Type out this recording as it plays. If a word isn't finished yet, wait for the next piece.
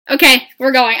Okay,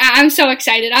 we're going. I'm so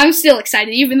excited. I'm still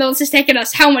excited, even though this has taken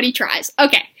us how many tries?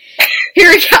 Okay, here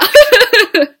we go.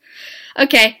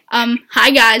 Okay,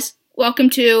 hi guys. Welcome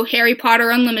to Harry Potter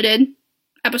Unlimited,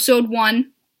 Episode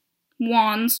 1,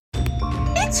 Wands.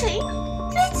 Itchy,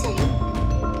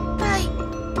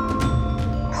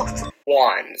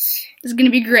 Wands. This is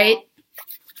gonna be great.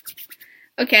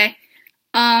 Okay,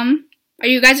 are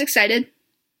you guys excited?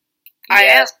 I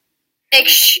am.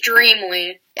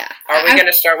 extremely. Yeah. Are we going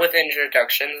to start with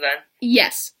introductions then?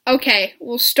 Yes. Okay,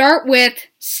 we'll start with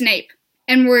Snape.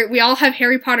 And we all have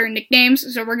Harry Potter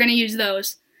nicknames, so we're going to use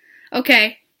those.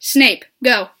 Okay, Snape,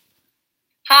 go.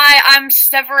 Hi, I'm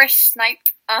Severus Snape.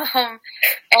 And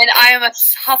I am a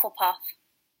Hufflepuff.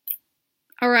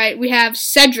 Alright, we have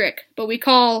Cedric, but we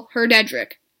call her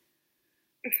Dedrick.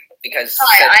 Because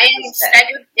Hi, I Cedric am is dead.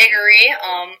 Cedric Diggory.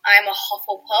 I'm a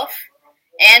Hufflepuff.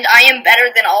 And I am better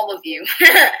than all of you.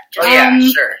 Oh yeah,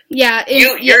 sure. Yeah,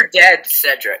 You're dead,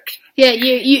 Cedric. Yeah,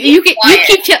 you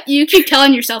keep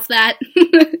telling yourself that.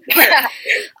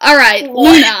 Alright,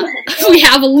 Luna. We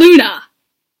have Luna.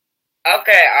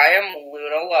 Okay, I am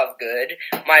Luna Lovegood.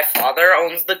 My father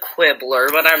owns the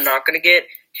Quibbler, but I'm not going to get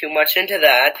too much into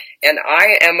that. And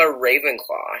I am a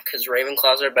Ravenclaw, because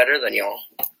Ravenclaws are better than y'all.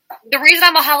 The reason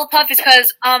I'm a Hufflepuff is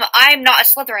because I'm not a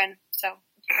Slytherin. So.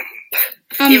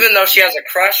 Even though she has a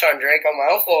crush on Draco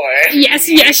Malfoy. Yes,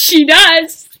 she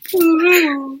does.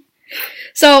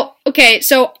 So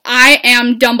I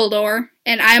am Dumbledore,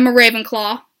 and I am a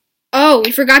Ravenclaw. Oh,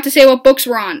 we forgot to say what books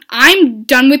we're on. I'm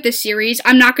done with this series.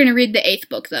 I'm not going to read the 8th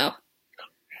book, though.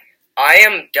 I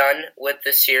am done with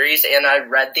the series, and I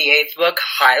read the 8th book.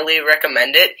 Highly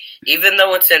recommend it. Even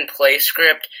though it's in play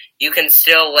script, you can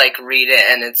still, read it,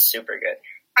 and it's super good.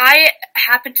 I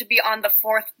happen to be on the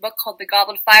 4th book called The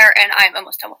Goblet of Fire, and I'm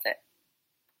almost done with it.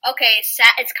 Okay,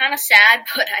 it's kind of sad,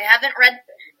 but I haven't read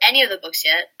any of the books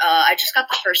yet. I just got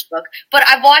the 1st book, but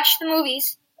I've watched the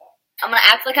movies. I'm gonna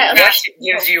act like I That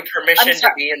gives you permission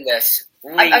to be in this.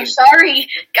 I'm sorry.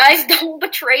 Guys, don't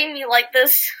betray me like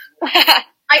this.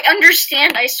 I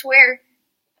understand, I swear.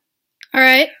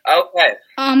 Alright. Okay.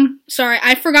 Sorry,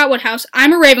 I forgot what house.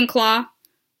 I'm a Ravenclaw.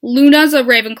 Luna's a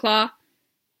Ravenclaw.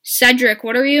 Cedric,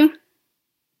 what are you?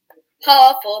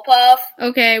 Hufflepuff.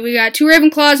 Okay, we got 2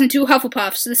 Ravenclaws and 2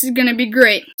 Hufflepuffs. This is gonna be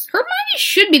great. Hermione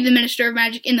should be the Minister of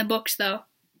Magic in the books, though.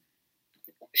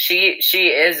 She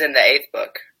is in the 8th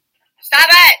book. Stop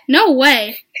it! No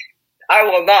way. I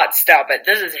will not stop it.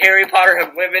 This is Harry Potter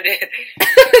Unlimited.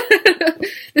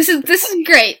 This is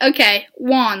great. Okay,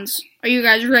 wands. Are you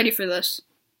guys ready for this?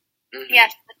 Mm-hmm.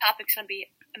 Yes, the topic's gonna be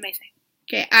amazing.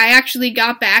 Okay, I actually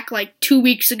got back 2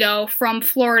 weeks ago from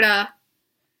Florida,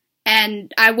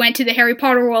 and I went to the Harry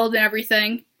Potter world and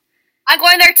everything. I'm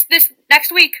going there this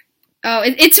next week. Oh,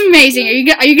 it's amazing. Are you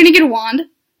gonna get a wand?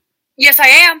 Yes, I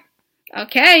am.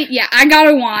 Okay, yeah, I got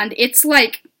a wand. It's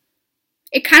it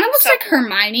kind of looks like cool.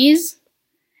 Hermione's,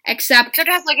 except it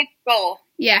has a skull.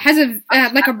 Yeah, it has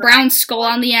a brown skull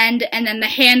on the end, and then the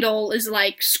handle is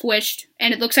squished,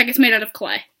 and it looks like it's made out of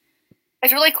clay.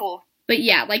 It's really cool. But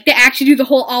yeah, they actually do the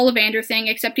whole Ollivander thing,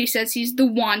 except he says he's the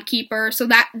wand keeper, so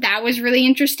that was really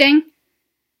interesting.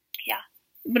 Yeah.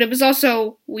 But it was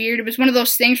also weird. It was one of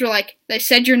those things where they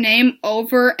said your name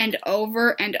over and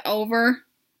over and over.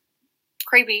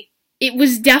 Creepy. It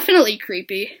was definitely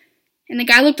creepy. And the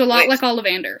guy looked a lot like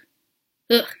Ollivander.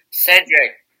 Ugh.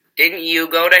 Cedric, didn't you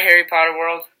go to Harry Potter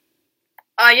World?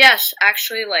 Yes,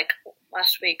 actually,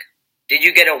 last week. Did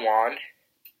you get a wand?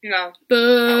 No.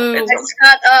 Boo.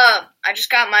 I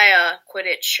just got my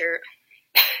Quidditch shirt.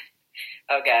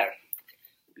 Okay.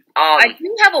 I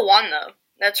do have a wand though.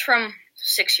 That's from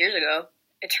 6 years ago.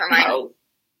 It's Hermione. Oh.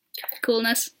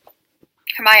 Coolness.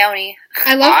 Hermione.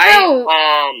 I love how...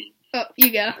 Oh,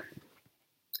 you go.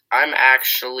 I'm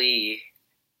actually,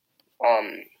 what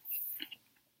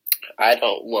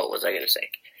was I gonna say?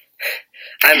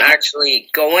 I'm actually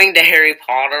going to Harry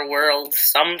Potter World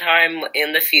sometime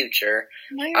in the future.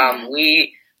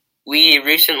 We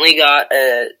recently got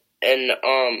a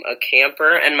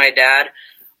camper, and my dad,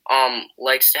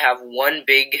 likes to have one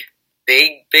big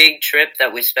trip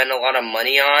that we spend a lot of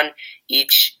money on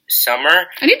each summer.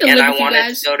 I need to live with you guys. And I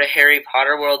wanted to go to Harry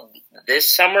Potter World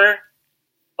this summer.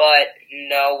 But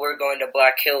no, we're going to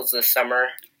Black Hills this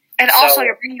summer. And also,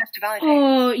 you're bringing us to Valley Day.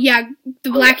 Oh, yeah, the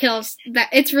Black Hills.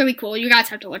 It's really cool. You guys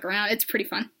have to look around. It's pretty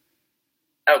fun.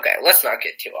 Okay, let's not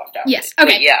get too off topic. Yes,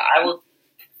 okay. But yeah, I will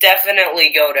definitely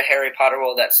go to Harry Potter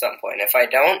World at some point. If I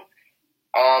don't,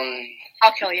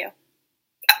 I'll kill you.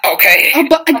 Okay. Oh,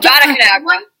 but, gotta get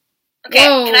one. Okay,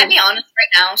 Whoa. Can I be honest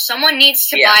right now? Someone needs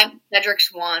to buy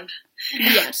Cedric's wand.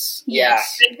 Yes. Yeah.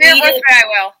 Yes. I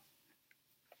will.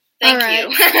 Thank Alright.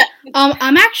 you.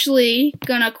 I'm actually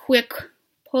gonna quick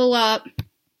pull up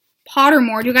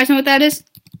Pottermore. Do you guys know what that is?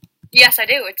 Yes, I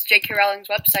do. It's J.K. Rowling's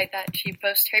website that she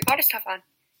posts Harry Potter stuff on.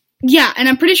 Yeah, and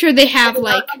I'm pretty sure they have a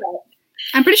lot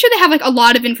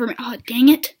of information. Oh, dang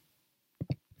it.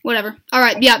 Whatever.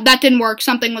 Alright, yeah, that didn't work.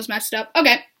 Something was messed up.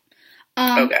 Okay.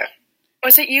 Okay.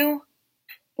 Was it you?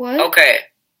 What? Okay.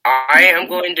 I am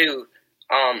going to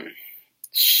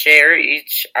share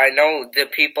each. I know the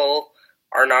people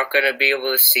are not going to be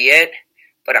able to see it,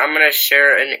 but I'm going to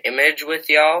share an image with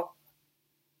y'all.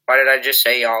 Why did I just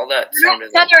say y'all? That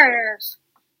sounded like...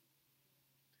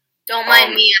 Don't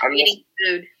mind me, I'm I'm eating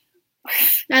food.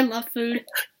 I love food.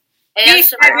 Hey,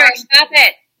 Cedric, stop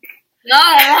it. No,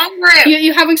 I'm hungry.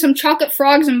 You having some chocolate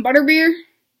frogs and butterbeer?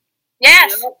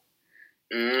 Yes.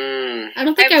 I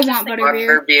don't think I want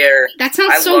butterbeer. Butterbeer. That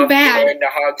sounds I so loved bad. going to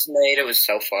Hogsmeade. It was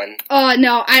so fun. Oh,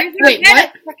 no. Wait,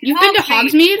 what? You've been to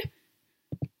Hogsmeade?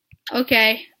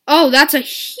 Okay. Oh, that's a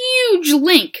huge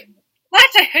link.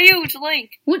 That's a huge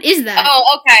link. What is that?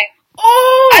 Oh, okay.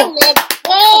 Oh! I love...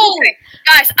 Oh! Okay.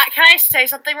 Guys, can I say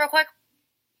something real quick?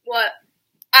 What?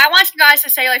 I want you guys to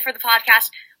say, like, for the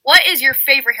podcast, what is your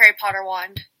favorite Harry Potter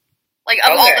wand? Like,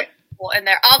 of all the people in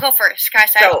there. I'll go first. Can I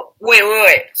say? So,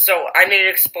 wait. So, I need to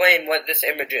explain what this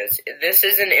image is. This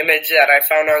is an image that I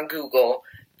found on Google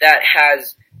that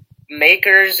has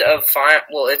makers of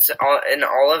it's in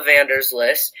Ollivander's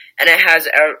list, and it has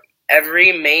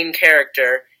every main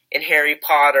character in Harry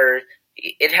Potter.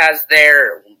 It has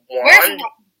their wand,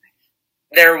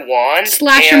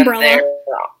 slash umbrella,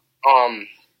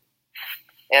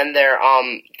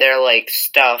 their like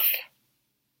stuff.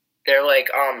 They're like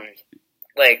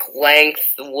length,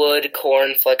 wood, core,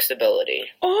 and flexibility.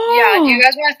 Oh. Yeah, do you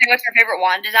guys want to say what's your favorite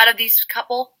wand is out of these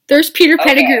couple? There's Peter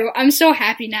Pettigrew. Okay. I'm so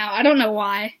happy now. I don't know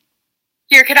why.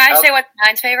 Here, can I say what's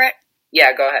mine's favorite?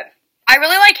 Yeah, go ahead. I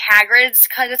really like Hagrid's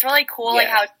because it's really cool, like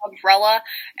how it's umbrella,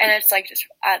 and it's like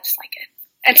I just like it.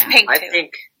 It's pink too.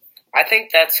 I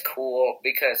think that's cool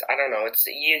because I don't know, it's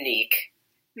unique.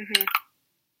 Mhm.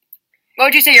 What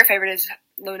would you say your favorite is,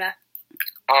 Luna?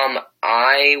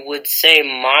 I would say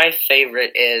my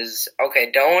favorite is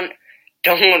don't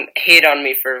hate on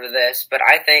me for this, but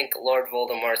I think Lord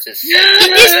Voldemort's is.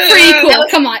 It is pretty cool.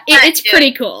 Come on, it's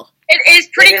pretty cool. It is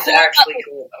pretty cool. It is actually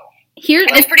cool though.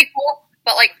 It's pretty cool,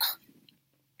 but like.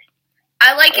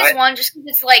 I like his one just because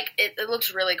it's like, it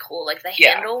looks really cool, like the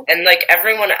handle. And like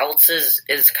everyone else's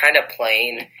is kind of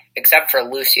plain, except for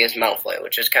Lucius Malfoy,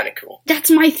 which is kind of cool.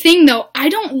 That's my thing though, I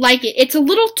don't like it. It's a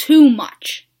little too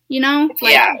much, you know?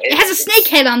 Like, it has a snake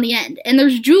head on the end, and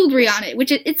there's jewelry on it,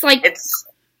 which it's like...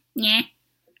 yeah.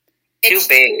 Too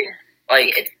big.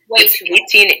 Like, it's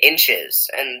 18 inches,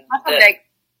 and... That's big.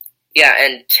 Yeah,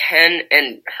 and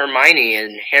Hermione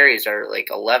and Harry's are like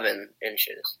 11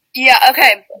 inches. Yeah,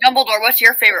 okay. Dumbledore, what's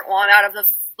your favorite one out of the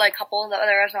like couple that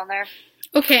there is on there?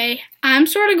 Okay, I'm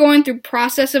sort of going through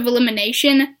process of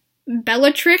elimination.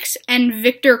 Bellatrix and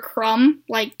Victor Crumb,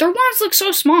 like, their wands look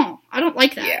so small. I don't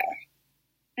like that. Yeah.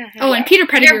 Mm-hmm. Oh, and Peter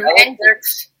Pettigrew.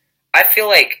 I feel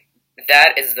like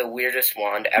that is the weirdest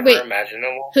wand ever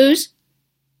imaginable. Whose?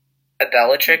 A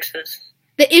Bellatrix's.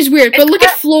 That is weird, but look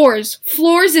at Floors.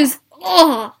 Floors is,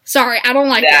 oh, sorry, I don't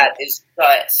like that.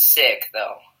 That is sick,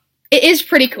 though. It is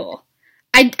pretty cool.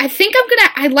 I think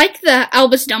I like the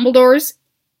Albus Dumbledores.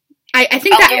 I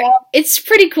think that it's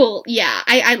pretty cool. Yeah,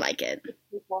 I like it.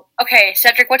 Okay,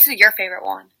 Cedric, what's your favorite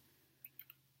one?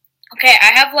 Okay,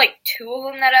 I have like two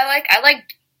of them that I like. I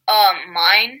like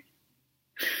mine.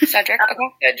 Cedric. Okay.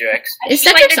 Cedric's. Is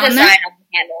Cedric's on there?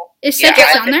 Is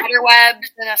Cedric's on there?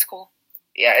 Webs, and that's cool.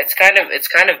 Yeah, it's kind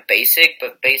of basic,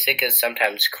 but basic is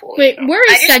sometimes cool. Wait, you know? Where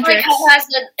is Cedric's? I just like how it has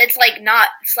it's like not,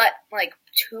 it's like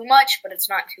too much, but it's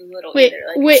not too little either.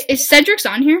 Like, wait, is Cedric's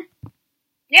on here?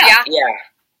 Yeah.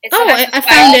 It's I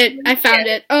found it. I found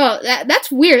it. Oh, that's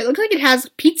weird. It looks like it has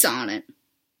pizza on it.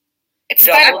 It's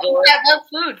Dumbledore. I love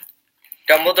food.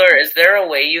 Dumbledore, is there a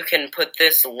way you can put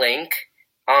this link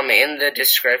in the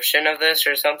description of this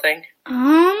or something?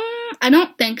 I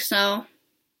don't think so.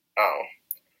 Oh.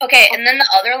 Okay, and then the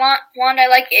other wand I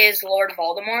like is Lord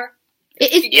Voldemort.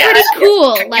 It's pretty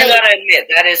cool. I gotta admit,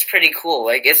 that is pretty cool.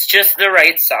 Like, it's just the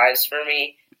right size for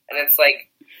me, and it's like,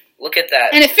 look at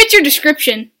that. And it fits your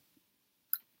description.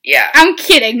 Yeah. I'm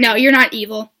kidding. No, you're not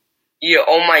evil. Yeah,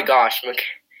 oh my gosh.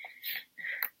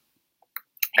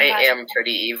 I am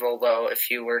pretty evil, though,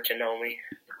 if you were to know me.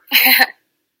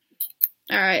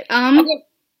 Alright,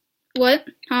 what?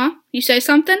 Huh? You say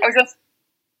something? I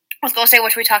was gonna say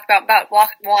what should we talk about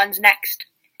wands next.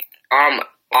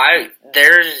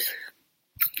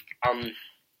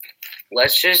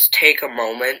 Let's just take a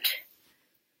moment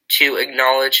to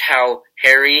acknowledge how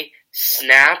Harry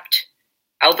snapped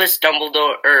Albus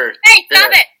Dumbledore. Hey,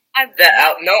 stop it!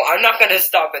 No, I'm not going to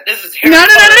stop it. This is No, Harry no, no,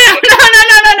 Potter. no, no, no,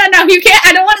 no, no, no, no, you can't.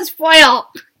 I don't want to spoil.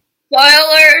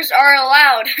 Spoilers are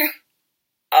allowed.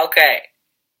 Okay.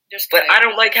 Just But kidding. I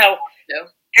don't like how No.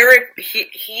 Harry,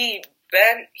 he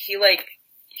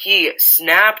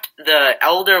snapped the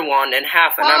Elder Wand in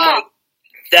half, and I'm like,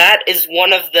 that is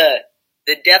one of the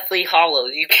Deathly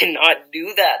Hollows. You cannot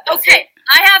do that. That's Okay,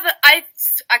 I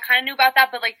kind of knew about that,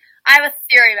 but, like, I have a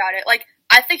theory about it. Like,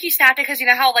 I think he snapped it because you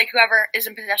know how, like, whoever is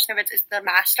in possession of it is the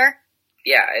master?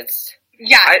 Yeah, it's...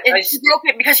 Yeah, he broke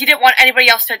it because he didn't want anybody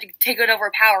else to take it,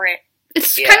 overpower it.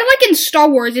 It's kind of like in Star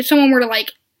Wars, if someone were to,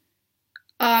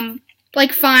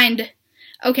 find,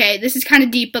 okay, this is kind of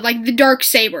deep, but, like, the dark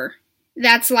saber.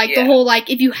 That's, like, the whole,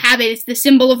 like, if you have it, it's the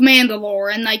symbol of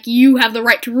Mandalore, and, like, you have the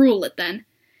right to rule it then.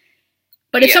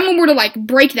 But if someone were to, like,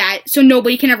 break that so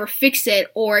nobody can ever fix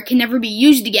it or it can never be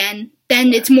used again,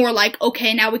 then it's more like,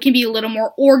 okay, now we can be a little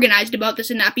more organized about this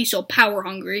and not be so power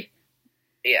hungry.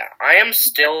 Yeah, I am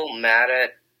still mad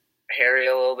at Harry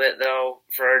a little bit, though,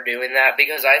 for doing that,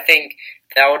 because I think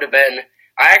that would have been...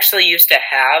 I actually used to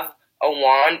have a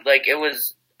wand, like, it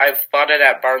was... I bought it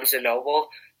at Barnes & Noble,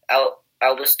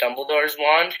 Albus Dumbledore's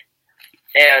wand,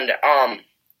 and,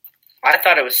 I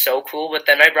thought it was so cool, but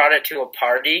then I brought it to a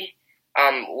party,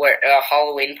 a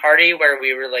Halloween party where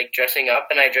we were, like, dressing up,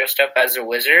 and I dressed up as a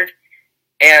wizard,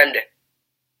 and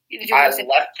I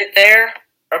left it there,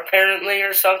 apparently,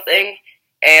 or something,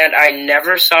 and I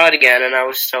never saw it again, and I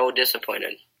was so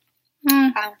disappointed.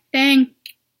 Oh, dang.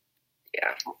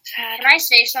 Yeah. Can I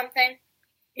say something?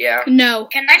 Yeah. No.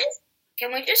 Can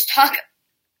we just talk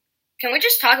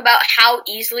about how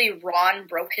easily Ron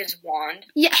broke his wand?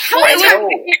 Yeah, how I is know.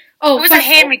 it? Oh, It was a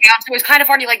hand-me-down, so it was kind of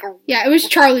already, like... Yeah, it was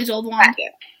Charlie's old wand.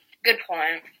 Good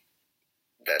point.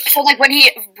 So, like, when he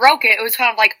broke it, it was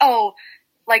kind of like, oh,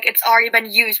 like, it's already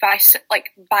been used by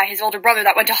his older brother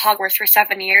that went to Hogwarts for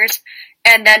 7 years.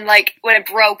 And then, like, when it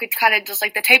broke, it's kind of just,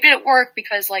 like, the tape didn't work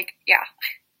because, like, yeah.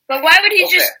 But why would he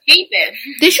just tape it?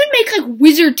 They should make, like,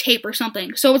 wizard tape or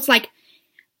something. So it's like,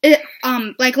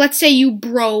 like, let's say you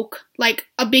broke, like,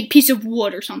 a big piece of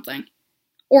wood or something.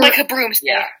 Or like a broomstick.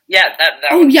 Yeah, that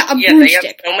oh, yeah, a broomstick. They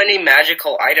have so many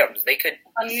magical items. They could...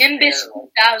 A Nimbus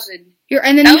 2000.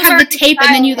 And then you have the tape,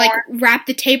 and then you, like, wrap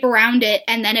the tape around it,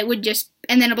 and then it would just,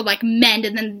 and then it would, like, mend,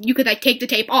 and then you could, like, take the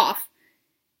tape off.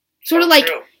 Sort of like,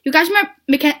 true. You guys remember,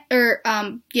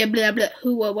 blah, blah,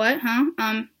 who, what,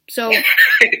 huh? So,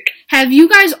 have you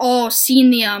guys all seen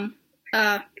the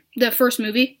first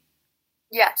movie?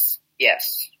 Yes.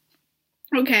 Yes.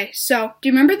 Okay, so, do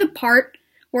you remember the part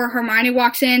where Hermione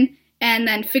walks in and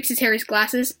then fixes Harry's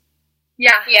glasses?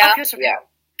 Yeah.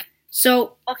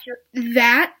 So,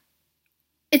 that,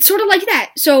 it's sort of like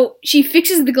that. So, she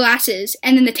fixes the glasses,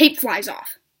 and then the tape flies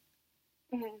off.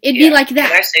 Mm-hmm. It'd be like that.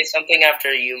 Can I say something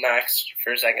after you, Max,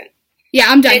 for a second? Yeah,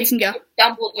 I'm done. You can go.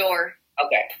 Dumbledore.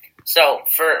 Okay. So,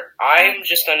 I'm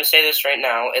just going to say this right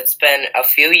now. It's been a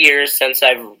few years since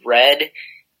I've read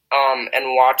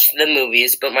and watched the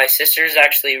movies, but my sister's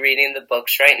actually reading the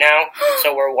books right now,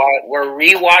 so we're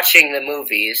rewatching the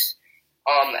movies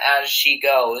as she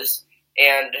goes,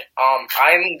 and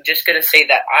I'm just going to say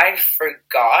that I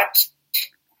forgot.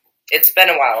 It's been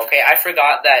a while, okay? I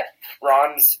forgot that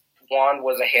Ron's wand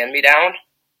was a hand-me-down.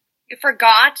 You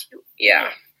forgot?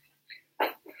 Yeah.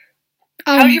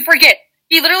 How did you forget?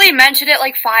 He literally mentioned it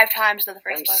like 5 times in the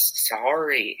first book.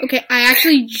 Sorry. Okay, I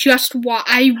actually just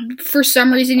for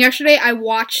some reason yesterday, I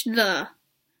watched the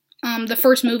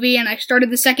first movie, and I started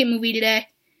the second movie today.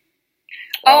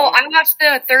 Oh, I watched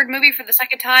the third movie for the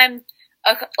second time,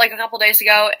 a couple days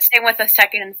ago. Same with the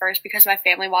second and first, because my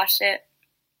family watched it.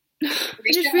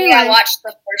 Recently, I watched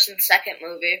the first and second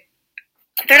movie.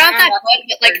 They're not that good,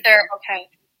 but like they're okay.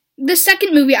 The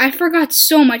second movie, I forgot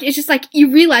so much. It's just like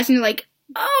you realize, and you're like,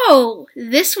 oh,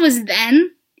 this was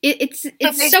then. It's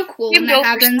so cool when that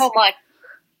happens. So much.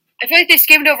 I feel like they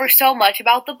skimmed over so much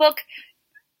about the book,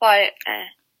 but.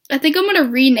 I think I'm gonna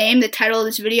rename the title of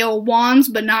this video "Wands,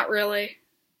 but not really."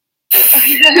 We're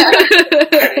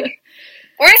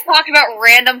just talking about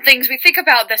random things. We think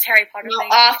about this Harry Potter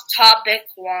thing. Off-topic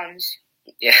ones.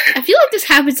 Yeah. I feel like this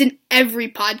happens in every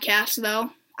podcast,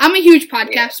 though. I'm a huge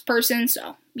podcast person,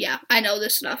 so yeah, I know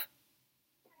this stuff.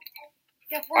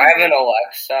 Yeah, I have an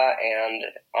Alexa, and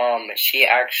she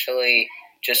actually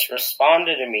just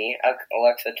responded to me.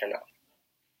 Alexa, turn off.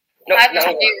 No.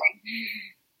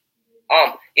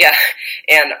 Yeah,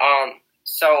 and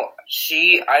so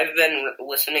I've been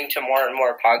listening to more and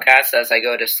more podcasts as I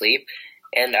go to sleep,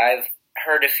 and I've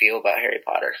heard a few about Harry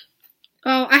Potter.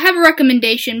 Oh, I have a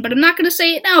recommendation, but I'm not going to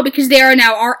say it now because they are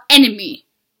now our enemy.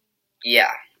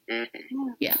 Yeah.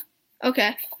 Mm-hmm. Yeah.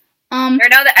 Okay. They're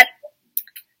now the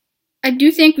I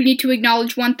do think we need to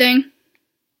acknowledge one thing.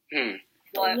 Hmm.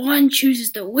 The one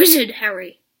chooses the wizard,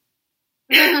 Harry.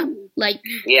 Like,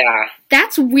 yeah,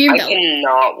 that's weird. I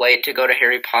cannot wait to go to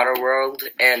Harry Potter World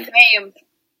and. Same.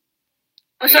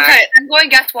 I'm so excited. I'm going.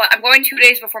 Guess what? I'm going 2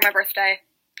 days before my birthday.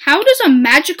 How does a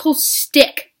magical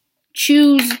stick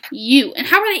choose you, and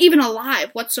how are they even alive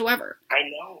whatsoever? I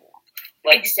know.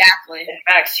 Like, exactly.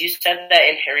 Max, you said that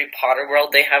in Harry Potter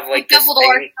World they have like this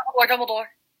Dumbledore. thing. Dumbledore.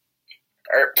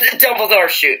 Or Dumbledore,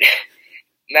 shoot.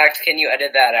 Max, can you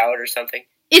edit that out or something?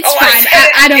 It's fine.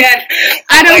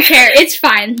 I don't care. It's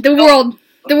fine. The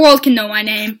world can know my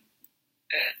name.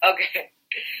 Okay.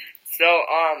 So,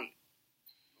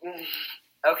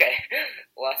 okay.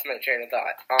 Lost my train of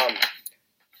thought.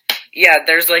 Yeah,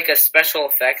 there's like a special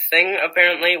effect thing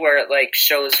apparently where it like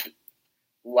shows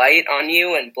light on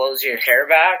you and blows your hair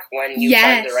back when you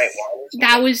find the right one.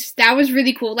 That was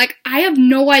really cool. Like, I have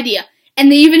no idea.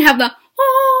 And they even have the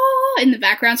in the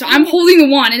background, so I'm holding the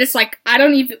wand, and it's like, I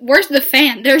don't even, where's the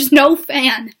fan? There's no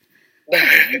fan.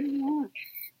 And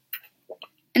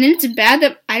then it's bad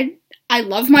that I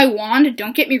love my wand,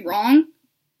 don't get me wrong,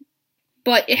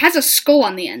 but it has a skull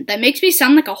on the end. That makes me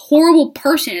sound like a horrible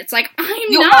person. It's like,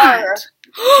 I'm not.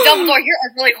 Dumbledore, you're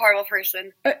a really horrible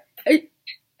person. Snape.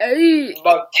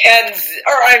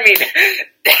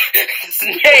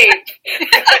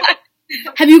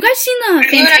 Have you guys seen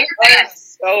the I'm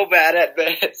so bad at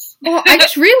this. Well, I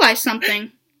just realized something.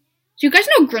 Do you guys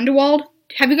know Grindelwald?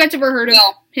 Have you guys ever heard of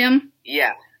him?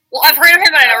 Yeah. Well, I've heard of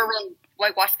him, but I never really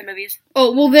watched the movies.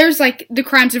 Oh, well, there's like The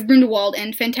Crimes of Grindelwald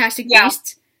and Fantastic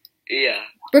Beasts. Yeah.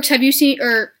 Brooks, have you seen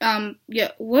who am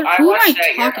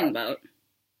I talking about?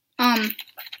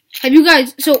 Have you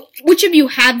guys? So, which of you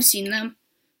have seen them?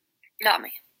 Not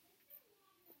me.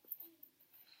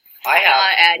 I have.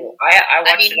 I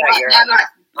watched that year.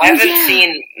 I haven't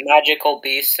seen Magical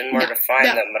Beasts and where to find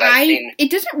them, but I've seen. It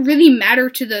doesn't really matter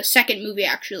to the second movie,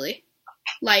 actually.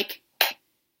 Like,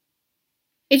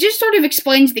 it just sort of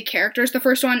explains the characters. The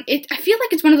first one, I feel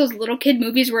like it's one of those little kid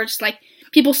movies where it's like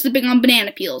people slipping on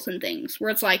banana peels and things. Where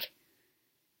it's like,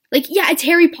 yeah, it's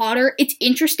Harry Potter. It's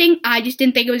interesting. I just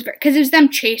didn't think it was very, because it was them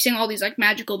chasing all these like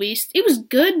magical beasts. It was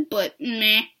good, but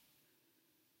meh.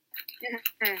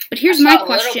 But here's my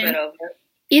question: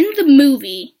 in the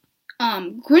movie,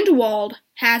 Grindelwald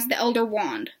has the Elder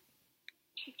Wand.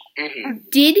 Mm-hmm.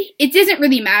 It doesn't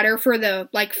really matter for the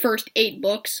like first 8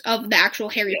 books of the actual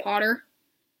Harry Potter.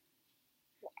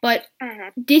 But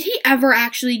did he ever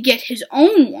actually get his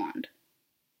own wand,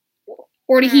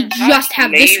 or did he just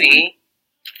have this one?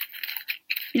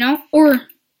 You know, or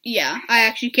yeah, I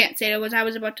actually can't say what I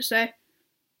was about to say,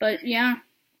 but yeah.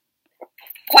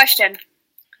 Question.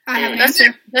 I have an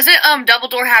answer. Doesn't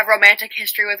Dumbledore have romantic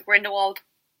history with Grindelwald?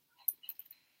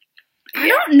 I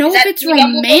don't know if it's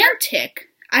romantic.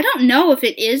 I don't know if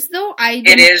it is, though.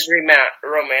 It is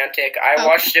romantic. I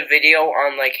watched a video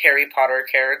on, like, Harry Potter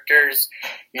characters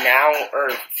now, or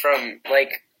from,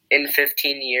 like, in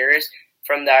 15 years,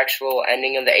 from the actual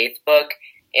ending of the 8th book,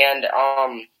 and,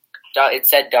 it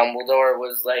said Dumbledore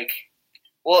was, like,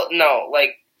 well, no,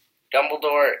 like,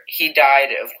 Dumbledore, he died,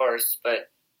 of course, but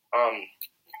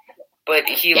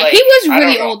he, like... he was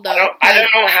really old, though. I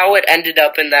don't know how it ended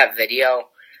up in that video,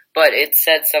 but it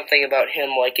said something about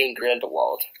him liking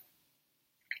Grindelwald.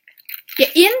 Yeah,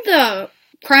 in the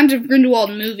Crimes of Grindelwald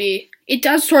movie, it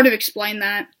does sort of explain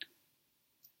that.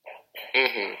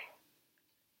 Mm-hmm.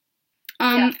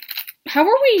 How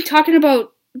are we talking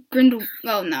about Grindelwald?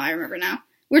 Oh, no, I remember now.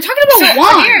 We're talking about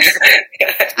wands.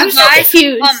 I'm so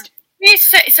confused.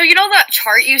 So you know that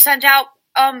chart you sent out,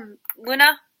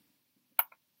 Luna?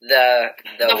 The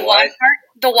wand chart?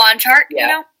 The wand chart, yeah. You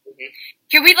know? Mm-hmm.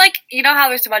 Can we, like, you know how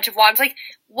there's a bunch of wands? Like,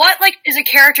 what, like, is a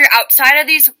character outside of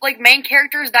these, like, main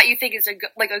characters that you think is, a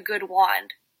good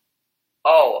wand?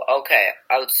 Oh, okay.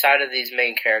 Outside of these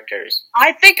main characters.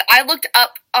 I think I looked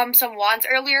up, some wands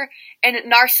earlier, and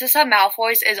Narcissa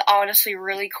Malfoy's is honestly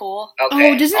really cool.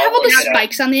 Okay. Oh, does it have all the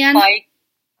spikes on the end?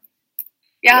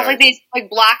 Yeah, it has, like, these, like,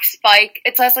 black spike.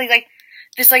 It has, like,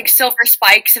 this, like, silver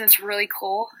spikes, and it's really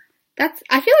cool. I feel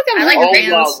like that would hurt your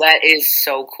hands. Oh, wow, that is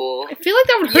so cool. I feel like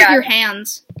that would hurt your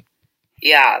hands.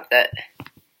 Yeah, that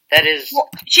is... Well,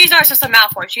 she's Narcissa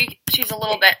Malfoy. She's a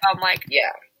little bit, like...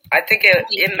 Yeah, I think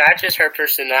it matches her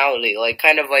personality, like,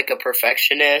 kind of like a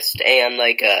perfectionist and,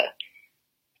 like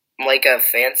a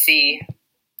fancy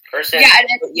person.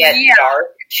 Yeah,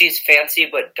 dark. She's fancy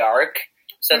but dark,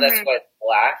 so that's why it's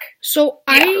black. So,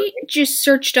 I just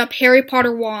searched up Harry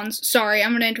Potter wands. Sorry,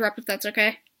 I'm going to interrupt if that's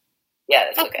okay. Yeah,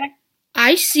 that's okay.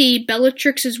 I see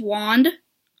Bellatrix's wand.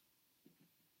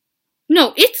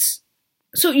 No, it's...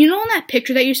 So, you know in that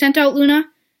picture that you sent out, Luna?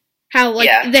 How,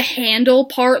 the handle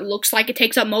part looks like it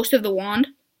takes up most of the wand?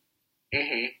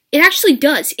 Mm-hmm. It actually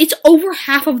does. It's over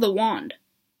half of the wand.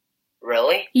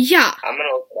 Really? Yeah. I'm gonna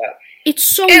look it up. It's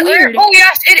so weird. Oh,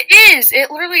 yes, it is.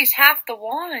 It literally is half the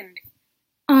wand.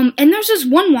 And there's this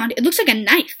one wand. It looks like a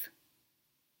knife.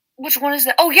 Which one is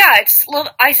that? Oh, yeah,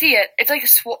 I see it. It's like it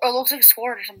looks like a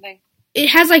sword or something. It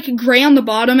has, gray on the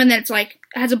bottom, and then it's, it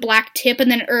has a black tip,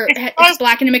 and then it's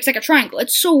black, and it makes, a triangle.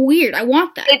 It's so weird. I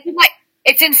want that.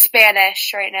 It's in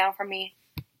Spanish right now for me.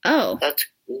 Oh. That's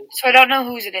cool. So I don't know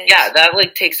whose it is. Yeah,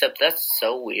 that, takes up... That's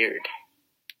so weird.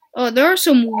 Oh, there are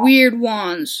some weird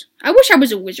wands. I wish I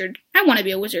was a wizard. I want to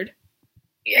be a wizard.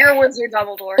 Yeah. You're a wizard,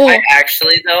 Dumbledore. Oh.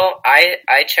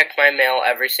 I check my mail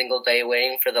every single day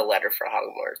waiting for the letter for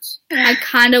Hogwarts. I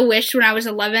kind of wish when I was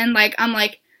 11, I'm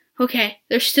like, okay,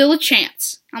 there's still a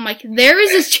chance. I'm like, there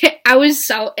is this chance.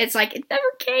 It's like, it never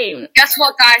came. Guess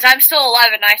what, guys? I'm still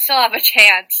 11. I still have a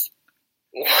chance.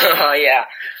 Yeah.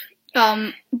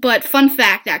 But fun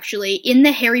fact, actually, in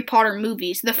the Harry Potter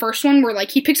movies, the first one where,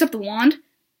 he picks up the wand,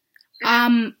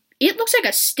 it looks like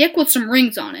a stick with some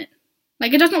rings on it.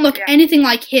 It doesn't look anything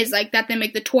like his, that they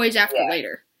make the toys after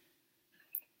later.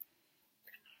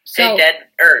 So, hey,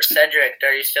 Cedric,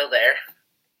 are you still there?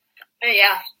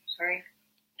 Yeah, sorry.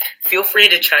 Feel free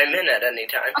to chime in at any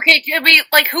time. Okay, could we,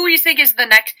 who do you think is the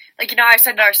next, I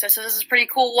said Narcissus, so this is pretty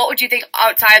cool. What would you think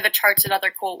outside of the charts and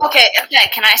other cool ones? Okay,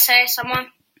 can I say someone?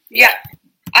 Yeah.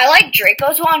 I like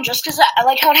Draco's wand just because I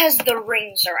like how it has the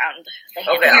rings around the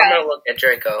handle. Okay, I'm gonna look at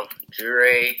Draco.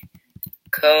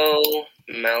 Draco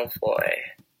Malfoy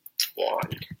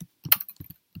wand.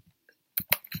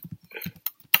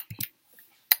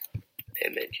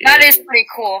 Images. That is pretty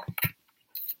cool.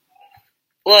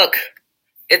 Look,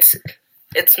 it's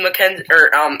Mackenzie,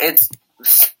 it's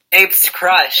Snape's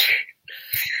crush.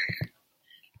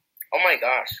 Oh my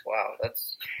gosh! Wow,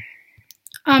 that's.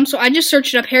 So I just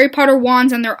searched up Harry Potter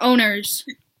wands and their owners.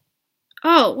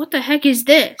 Oh, what the heck is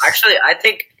this? Actually, I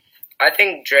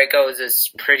think Draco's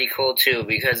is pretty cool too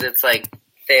because it's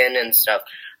thin and stuff.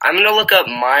 I'm gonna look up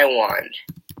my wand.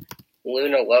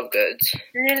 Luna Lovegoods.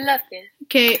 Luna Lovegood.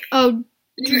 Okay. Oh,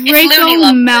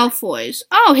 Draco Malfoy's.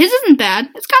 Oh, his isn't bad.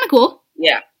 It's kind of cool.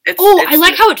 Yeah. I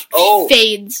like how it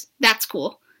fades. That's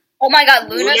cool. Oh my God,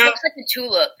 Luna looks like a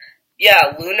tulip.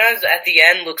 Yeah, Luna's at the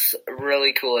end looks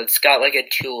really cool. It's got a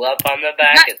tulip on the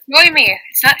back.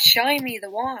 It's not showing me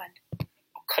the wand.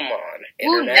 Come on.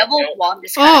 Ooh, Neville's wand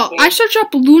is kind of cool. I searched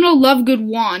up Luna Lovegood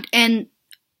wand, and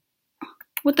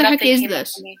what the heck is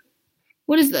this?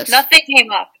 What is this? Nothing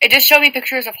came up. It just showed me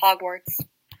pictures of Hogwarts.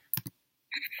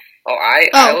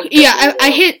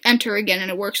 I hit enter again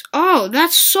and it works. Oh,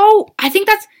 I think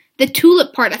that's the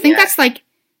tulip part. I think that's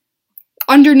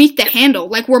underneath the handle,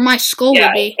 where my skull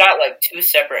would be. It's got two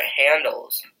separate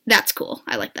handles. That's cool.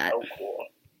 I like that. So cool.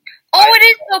 Oh, it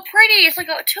is so pretty. It's like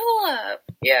a tulip.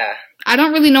 Yeah. I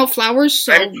don't really know flowers,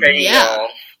 so I'm pretty, yeah.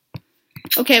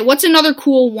 Okay, what's another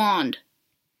cool wand?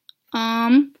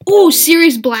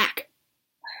 Sirius Black.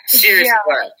 Sirius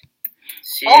Black.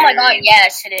 Oh my God,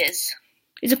 yes, it is.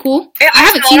 Is it cool? I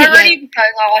haven't seen it yet. Because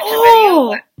I watched the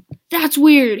video. That's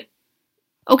weird.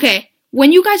 Okay,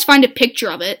 when you guys find a picture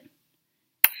of it.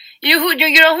 You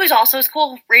know who's also is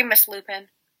cool? Remus Lupin.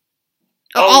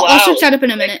 I'll search that up in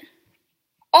a minute.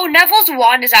 Oh, Neville's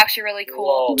wand is actually really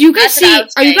cool. Whoa. Do you guys see?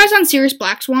 Are you guys on Sirius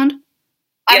Black's wand?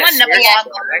 I'm on Neville's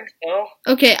wand.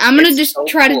 Okay, I'm gonna just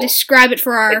try to describe it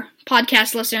for our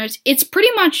podcast listeners. It's pretty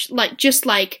much just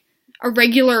a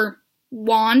regular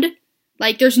wand.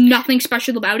 There's nothing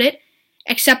special about it,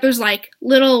 except there's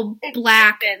little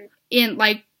black in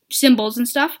symbols and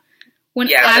stuff.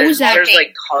 There's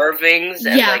carvings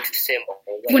and symbols.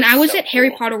 When I was at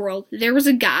Harry Potter World, there was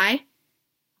a guy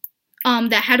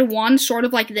that had a wand sort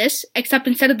of like this, except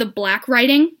instead of the black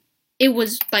writing, it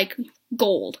was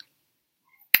gold.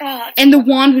 And the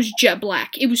wand was jet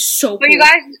black. It was so cool. But you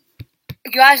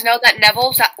guys know that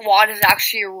Neville's wand is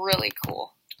actually really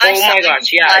cool. Oh my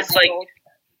gosh, yeah, it's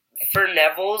for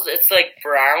Neville's, it's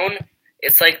brown.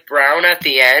 It's brown at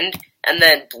the end, and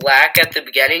then black at the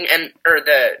beginning, or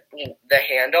the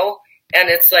handle, and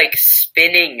it's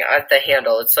spinning at the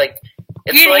handle. It's they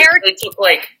took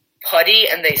putty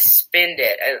and they spinned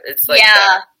it. It's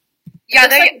that. Yeah,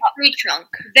 they like a tree trunk.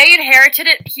 They inherited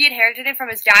it. He inherited it from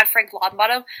his dad, Frank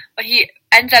Longbottom, but he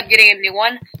ended up getting a new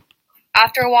one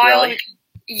after a while. Really?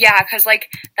 Yeah, because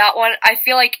that one, I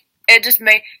feel it just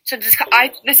may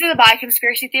this is my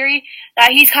conspiracy theory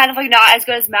that he's kind of like not as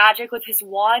good as magic with his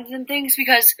wands and things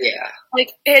because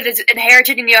like it is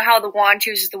inherited. You know how the wand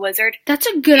chooses the wizard. That's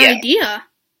a good idea.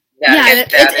 Yeah,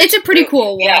 it's a pretty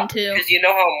cool wand too. Because you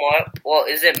know how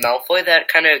is it Malfoy that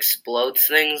kind of explodes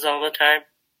things all the time?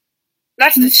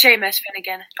 That's the Seamus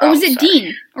Finnegan. Or was it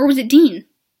Dean?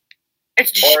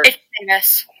 It's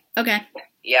Seamus. Okay.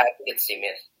 Yeah, I think it's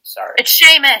Seamus. Sorry. It's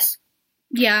Seamus.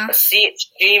 Yeah.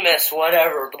 Seamus,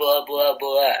 whatever, blah, blah,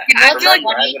 blah. Yeah, I feel like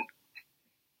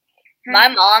my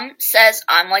mom says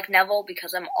I'm like Neville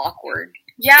because I'm awkward.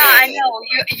 Yeah, I know.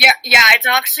 Yeah, it's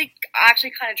actually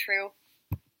kind of true.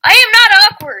 I am not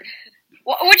awkward.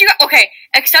 What would you? Okay,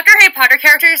 except our Harry Potter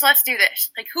characters. Let's do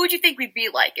this. Like, who would you think we'd be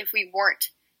like if we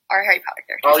weren't our Harry Potter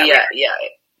characters? Oh yeah.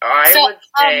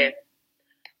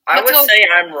 I would say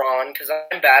I'm Ron because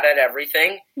I'm bad at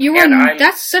everything.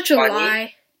 That's such a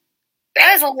lie.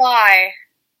 That is a lie.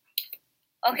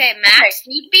 Okay, Max,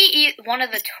 you'd be one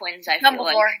of the twins. I feel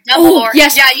like. Dumbledore. Oh,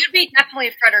 yes. Yeah, you'd be definitely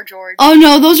Fred or George. Oh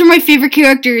no, those are my favorite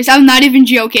characters. I'm not even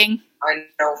joking. I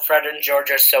know Fred and George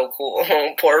are so cool.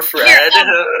 Poor Fred.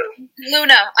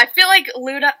 Luna. I feel like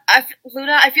Luna. I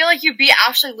feel like you'd be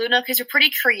actually Luna because you're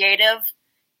pretty creative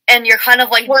and you're kind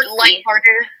of like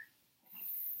lighthearted.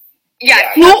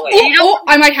 Yeah.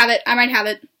 I might have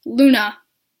it. Luna.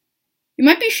 You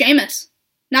might be Seamus.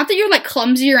 Not that you're like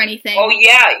clumsy or anything. Oh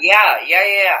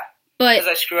yeah. But because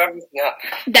I screw everything up.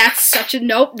 That's such a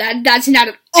nope. That's not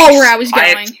at all where I was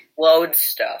going. I explode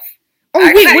stuff. Oh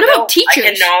wait, what about teachers?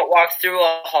 I cannot walk through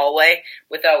a hallway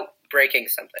without breaking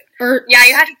something. You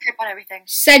have to trip on everything.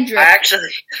 Cedric.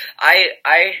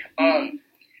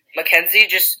 Mackenzie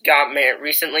just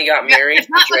recently got married it's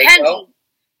not to Draco.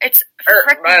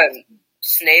 Mackenzie.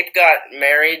 Snape got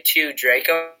married to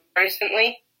Draco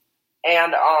recently,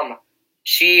 and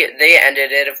they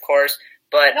ended it, of course.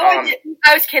 But no,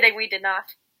 I was kidding. We did not.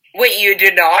 Wait, you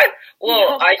did not?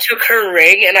 Well, No. I took her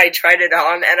ring and I tried it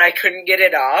on, and I couldn't get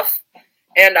it off.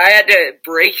 And I had to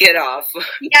break it off.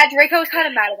 Yeah, Draco was kind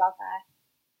of mad about that.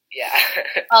 Yeah.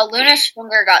 Luna's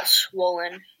finger got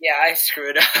swollen. Yeah, I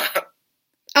screwed up.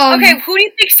 Okay, who do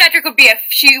you think Cedric would be if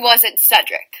she wasn't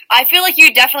Cedric? I feel like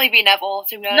you'd definitely be Neville.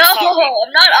 To be honest. No,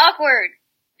 I'm not awkward.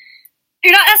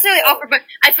 You're not necessarily awkward, but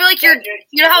I feel like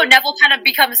you know how Neville kind of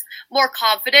becomes more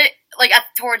confident, like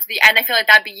towards the end. I feel like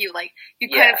that'd be you, like you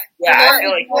kind of I feel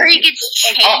like where he gets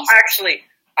chased. Actually,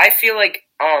 I feel like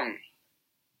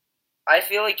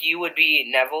you would be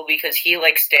Neville because he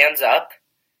like stands up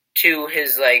to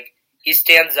he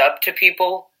stands up to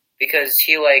people because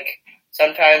he like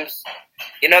sometimes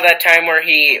that time where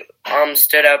he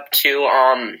stood up to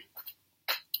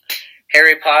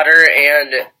Harry Potter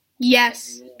and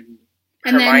yes.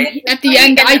 And Hermione. then at the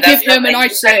end, I give him an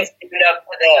art say. Stood up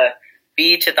to the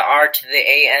B to the R to the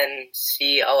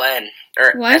ANCON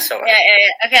or what? SON.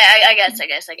 Yeah. Okay, I guess.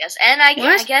 And I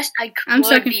guess I could I'm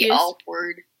so be confused.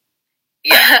 awkward.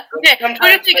 Yeah. Okay, who do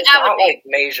you think I would be? Like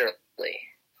majorly.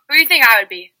 Who do you think I would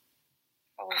be?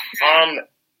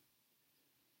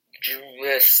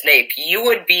 Snape. You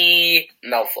would be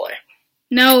Malfoy.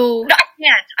 No. No,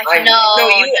 I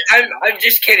can't. I'm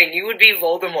just kidding. You would be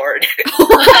Voldemort.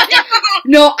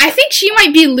 No, I think she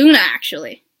might be Luna,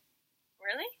 actually.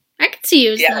 Really? I could see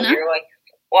you as Luna. You're like,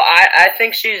 well, I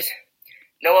think she's,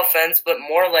 no offense, but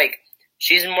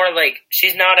she's not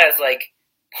as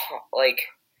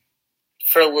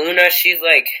for Luna, she's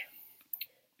like,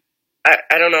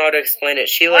 I don't know how to explain it.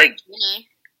 She like, Ginny.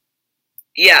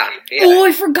 yeah. Oh,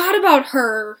 I forgot about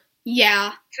her.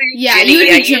 Yeah. Yeah, Ginny, you would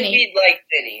be Ginny. Ginny. You'd be like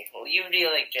Ginny. Well, you'd be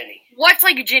like Ginny. What's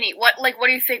like Ginny? What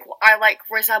do you think I like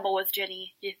resemble with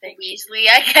Ginny? Do you think? Weasley,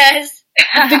 I guess.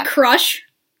 The crush.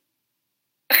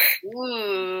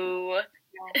 Ooh.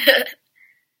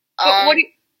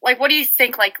 What do you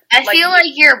think? I feel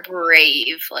like you're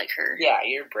brave, like her. Yeah,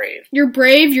 you're brave. You're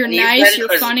brave, you're And nice, you've you're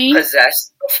been funny.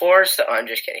 possessed before, so I'm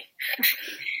just kidding.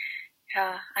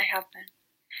 Yeah, I have been.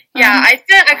 Yeah, I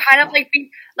said I kind of like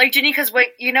being like Ginny because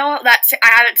you know that I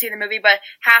haven't seen the movie, but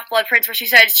Half Blood Prince where she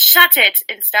said "shut it"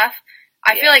 and stuff.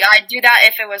 I feel like I'd do that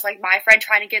if it was like my friend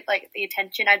trying to get like the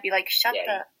attention. I'd be like, "Shut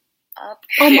the up."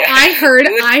 I heard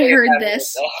this.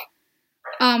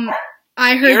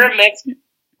 I heard. You're a mix.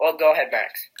 Well, go ahead,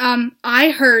 Max.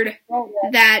 I heard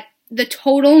that the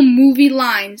total movie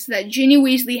lines that Ginny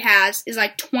Weasley has is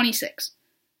like 26.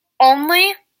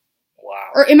 Only?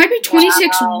 Wow. Or it might be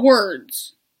 26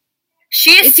 words.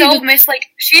 She is she's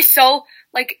so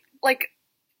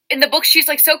in the book she's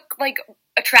like so like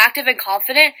attractive and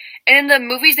confident, and in the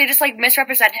movies they just like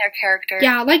misrepresent her character.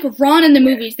 Yeah, like Ron in the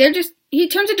movies, he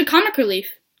turns into comic relief.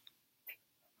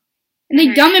 And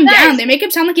they dumb him down. They make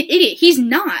him sound like an idiot. He's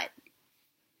not.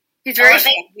 He's very.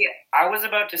 I was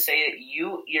about to say that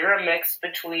you're a mix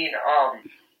between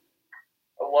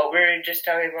what we were just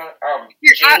talking about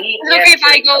Ginny okay, and if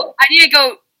I go, I need to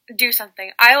go do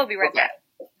something. I will be right back.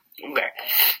 Okay.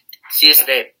 See you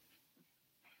today.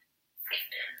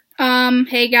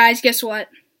 Hey guys, guess what?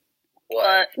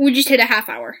 What? We just hit a half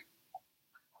hour.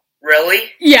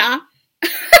 Really? Yeah.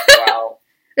 Wow.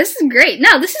 This is great.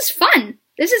 No, this is fun.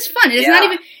 It's not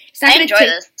even. It's not I gonna enjoy take.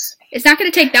 this. It's not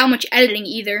gonna take that much editing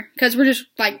either, because we're just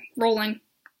like rolling.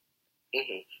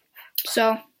 Mhm.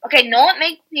 So. Okay, know what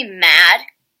makes me mad?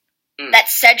 That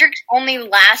Cedric only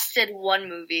lasted one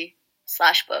movie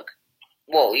 / book.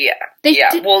 Well, yeah.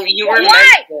 Did, well, you were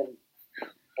Why?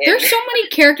 There's so many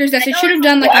characters that they should have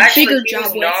done like a bigger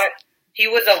job with. He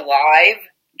was alive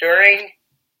during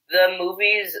the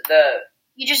movies.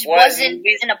 He just wasn't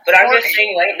movies, in a. But I'm just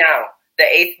saying right now, the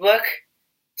 8th book,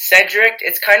 Cedric.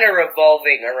 It's kind of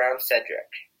revolving around Cedric.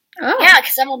 Oh. Yeah,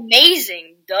 because I'm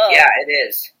amazing. Duh. Yeah, it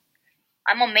is.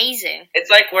 I'm amazing. It's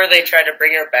like where they try to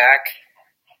bring him back,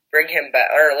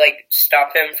 or like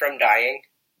stop him from dying.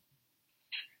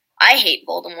 I hate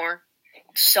Voldemort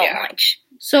so much.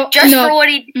 So just for what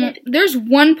he did. There's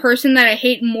one person that I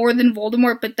hate more than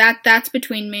Voldemort, but that's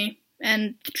between me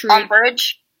and the truth.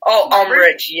 Umbridge. Oh,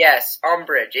 Umbridge, yes,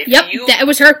 Umbridge. That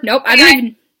was her. Nope, I don't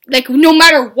even like. No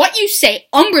matter what you say,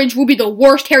 Umbridge will be the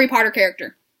worst Harry Potter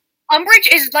character.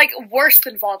 Umbridge is like worse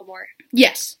than Voldemort.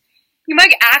 Yes. You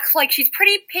might act like she's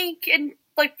pretty pink and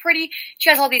like pretty. She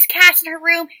has all these cats in her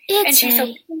room, and she's so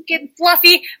pink and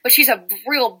fluffy, but she's a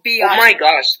real bee. Oh my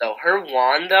gosh, though, her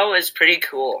wand though is pretty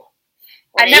cool.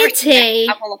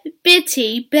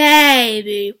 Bitty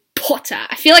baby Potter.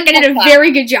 I feel like I did a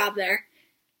very good job there.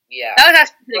 Yeah, that was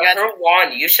actually pretty good. Her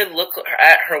wand. You should look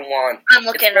at her wand. I'm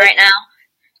looking right now.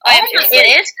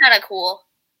 It is kind of cool.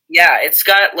 Yeah, it's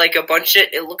got like a bunch of.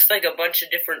 It looks like a bunch of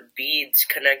different beads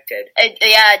connected. It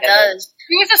does.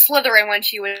 She was a Slytherin when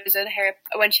she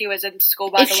was in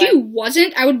school. By the way, if she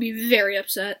wasn't, I would be very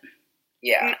upset.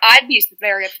 Yeah, I'd be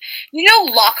very upset. You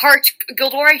know, Lockhart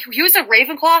Gilderoy. He was a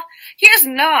Ravenclaw. He is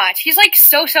not. He's like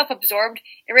so self-absorbed.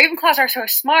 And Ravenclaws are so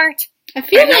smart. I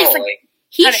feel like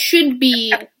he should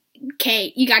be.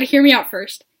 Okay, you got to hear me out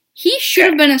first. He should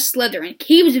have been a Slytherin.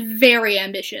 He was very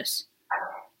ambitious.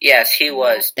 Yes, he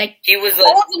was. He was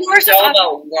all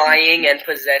about lying and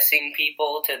possessing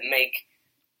people to make.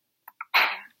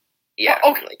 Yeah.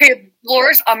 Okay,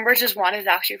 Dolores Umbridge's wand is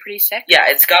actually pretty sick. Yeah,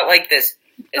 it's got like this.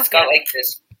 It's got like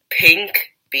this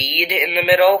pink bead in the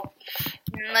middle.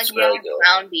 Like really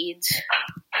brown beads.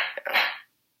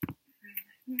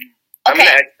 I'm gonna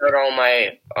X out all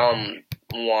my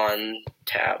wand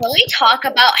tabs. Can we talk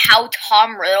about how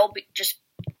Tom Riddle just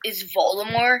is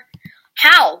Voldemort?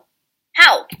 How?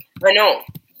 I know.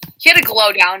 He had a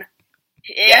glow down.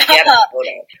 Yeah. He had a glow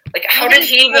down. Like, how did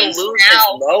he even lose his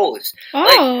nose?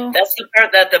 Oh. Like, that's the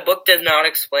part that the book did not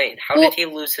explain. How did he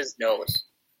lose his nose?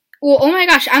 Well, oh my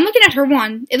gosh, I'm looking at her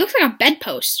wand. It looks like a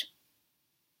bedpost.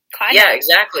 Yeah,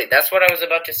 exactly. That's what I was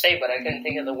about to say, but I couldn't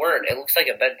think of the word. It looks like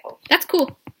a bedpost. That's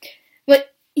cool.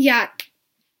 But, yeah,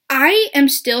 I am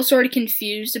still sort of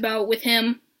confused about with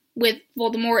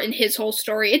Voldemort and his whole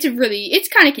story. It's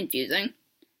kind of confusing.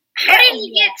 How did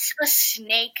he get a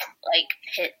snake,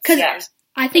 pit? Because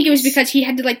I think it was because he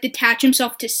had to, detach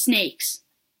himself to snakes.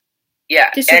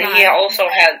 Yeah, and he also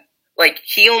had,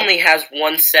 he only has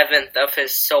 1/7 of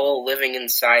his soul living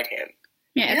inside him.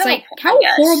 Yeah, it's how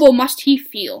horrible must he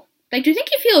feel? Do you think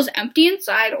he feels empty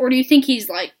inside, or do you think he's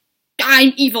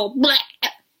I'm evil, bleh?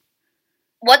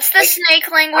 What's the snake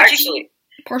language? Actually,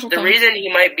 the reason he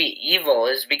might be evil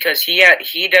is because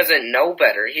he doesn't know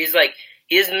better. He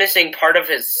is missing part of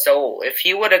his soul. If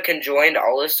he would have conjoined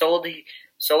all his souls,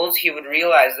 he would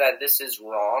realize that this is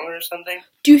wrong or something.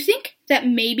 Do you think that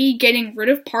maybe getting rid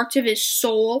of parts of his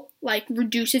soul,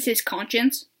 reduces his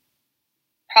conscience?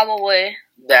 Probably.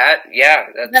 That's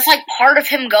part of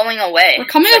him going away. We're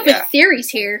coming up with theories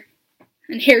here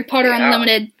in Harry Potter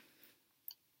Unlimited.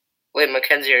 Wait,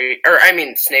 Mackenzie,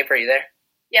 Snape, are you there?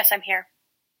 Yes, I'm here.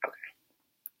 Okay.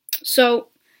 So,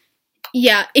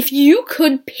 yeah, if you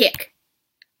could pick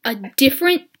a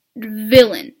different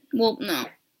villain, well, no.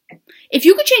 If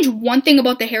you could change one thing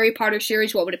about the Harry Potter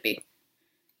series, what would it be?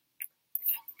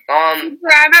 Where I'm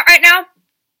at right now,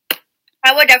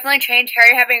 I would definitely change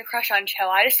Harry having a crush on Cho.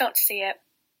 I just don't see it.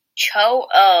 Cho?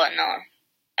 Oh, no.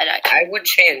 I would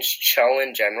change Cho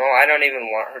in general. I don't even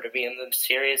want her to be in the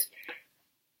series.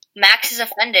 Max is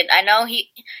offended. I know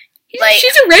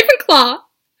she's a Ravenclaw.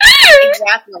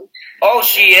 Exactly. Oh,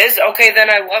 she is? Okay, then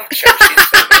I love Cho. She's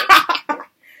so good.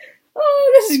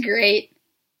 Oh, this is great.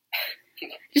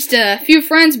 Just a few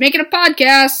friends making a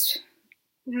podcast.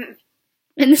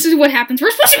 And this is what happens.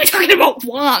 We're supposed to be talking about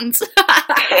wands.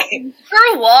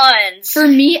 For wands. For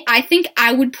me, I think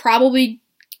I would probably,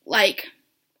 like...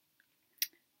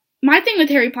 My thing with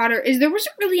Harry Potter is there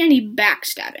wasn't really any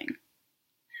backstabbing.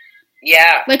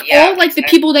 Yeah. Like, yeah, all, like, the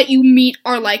people that you meet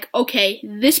are like, okay,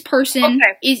 this person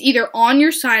is either on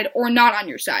your side or not on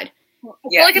your side. I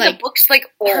feel like in the books,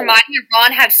 like, Hermione and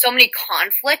Ron have so many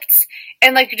conflicts,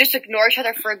 and, like, just ignore each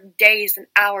other for days and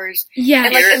hours. Yeah.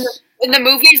 And, like, in the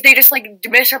movies, they just, like,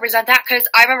 misrepresent that, because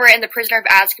I remember in The Prisoner of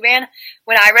Azkaban,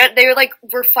 when I read it, they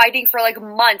were fighting for, like,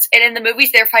 months, and in the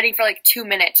movies, they were fighting for, like, 2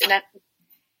 minutes, and that,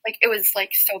 like, it was,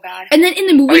 like, so bad. And then in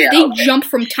the movies, they jump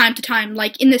from time to time.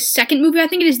 Like, in the second movie, I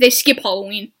think it is, they skip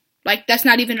Halloween. Like, that's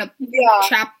not even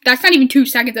that's not even 2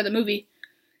 seconds of the movie.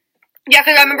 Yeah,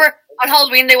 because I remember on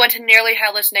Halloween, they went to Nearly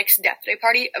Headless Nick's Death Day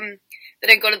party. They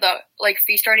didn't go to the, like,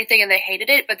 feast or anything, and they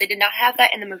hated it, but they did not have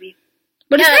that in the movie.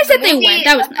 But it's nice that they went.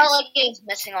 That was nice. I felt like it was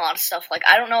missing a lot of stuff. Like,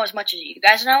 I don't know as much as you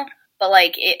guys know, but,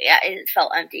 like, it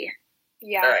felt empty.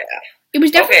 Yeah. Right. It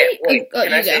was definitely... Okay, wait,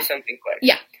 can I say something quick?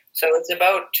 Yeah. So it's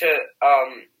about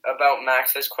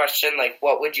Max's question, like,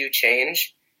 what would you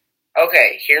change?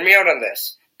 Okay, hear me out on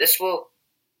this. This will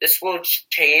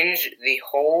change the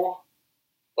whole,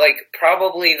 like,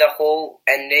 probably the whole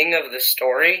ending of the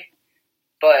story,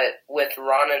 but with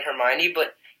Ron and Hermione.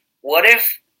 But what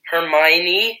if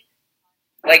Hermione,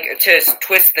 like, to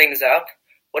twist things up,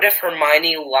 what if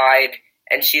Hermione lied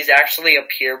and she's actually a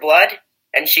pureblood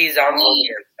and she's on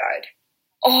Voldemort's side?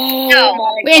 Oh, no.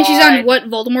 My Wait, and she's on what,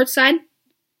 Voldemort's side?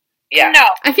 Yeah. No.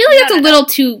 I feel like that's a little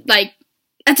too, like,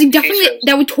 that's definitely,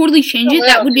 that would totally change it.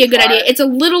 That would be a good idea. It's a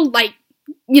little, like,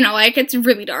 you know, like, it's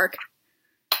really dark.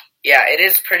 Yeah, it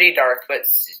is pretty dark, but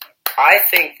I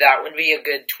think that would be a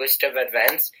good twist of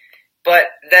events. But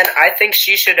then I think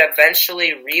she should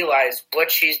eventually realize what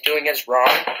she's doing is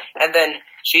wrong, and then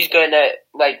she's going to,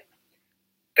 like,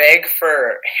 beg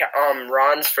for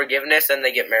Ron's forgiveness, and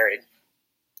they get married.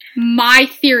 My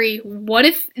theory, what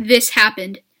if this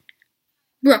happened?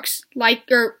 Brooks, like,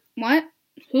 or, what?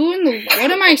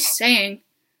 What am I saying?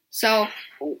 So,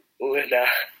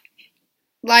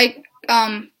 like,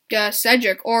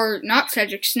 Cedric, or not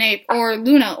Cedric, Snape, or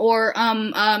Luna, or,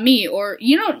 me, or,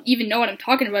 you don't even know what I'm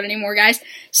talking about anymore, guys.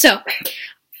 So,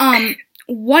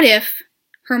 what if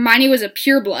Hermione was a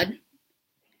pureblood,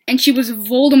 and she was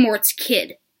Voldemort's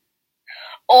kid?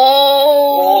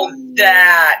 Oh,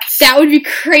 that would be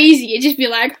crazy. It'd just be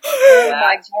like, oh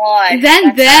my god.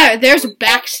 Then there's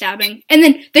backstabbing. And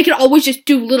then they could always just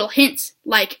do little hints,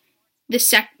 like, I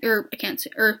can't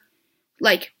say, or,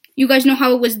 like, you guys know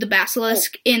how it was the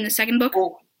basilisk in the second book?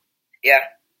 Oh. Yeah.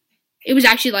 It was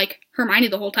actually, like, Hermione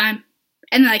the whole time.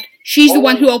 And, like, she's the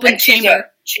one who opened the chamber.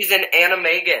 She's an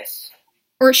animagus.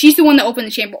 Or she's the one that opened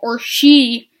the chamber. Or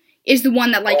she is the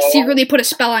one that, like, secretly put a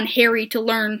spell on Harry to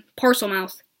learn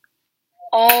Parselmouth.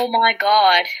 Oh my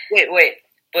god. Wait.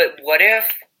 But what if,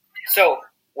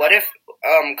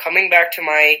 coming back to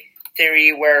my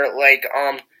theory where, like,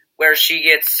 where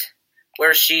she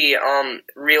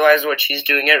realizes what she's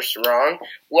doing is wrong,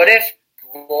 what if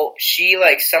she,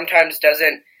 like, sometimes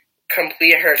doesn't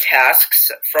complete her tasks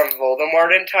from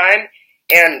Voldemort in time,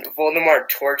 and Voldemort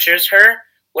tortures her?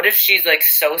 What if she's, like,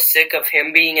 so sick of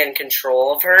him being in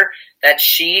control of her that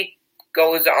she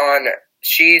goes on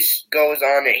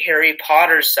Harry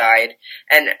Potter's side,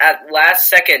 and at last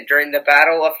second during the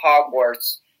Battle of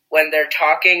Hogwarts, when they're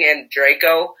talking and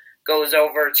Draco goes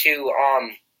over to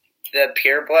the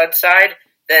pureblood side,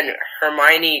 then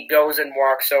Hermione goes and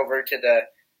walks over to the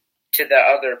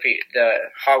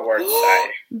Hogwarts side.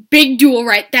 Big duel,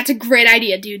 right? That's a great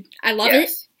idea, dude. I love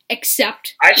it.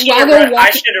 Except I should have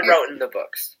written the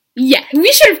books. Yeah,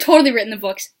 we should have totally written the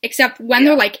books. Except when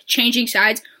they're, like, changing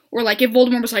sides, or, like, if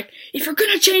Voldemort was like, if you're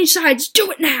gonna change sides,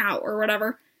 do it now, or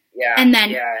whatever. Yeah. And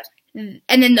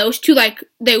then those two, like,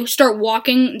 they start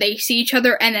walking, they see each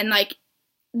other, and then, like,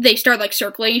 they start, like,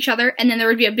 circling each other, and then there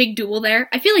would be a big duel there.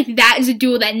 I feel like that is a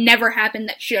duel that never happened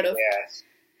that should have. Yes.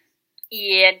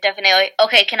 Yeah, definitely.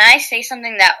 Okay, can I say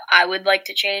something that I would like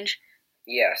to change?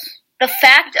 Yes. The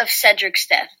fact of Cedric's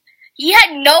death. He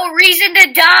had no reason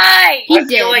to die! I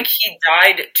feel like he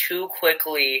died too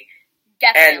quickly.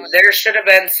 Definitely. And there should have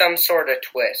been some sort of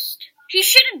twist. He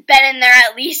should have been in there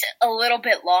at least a little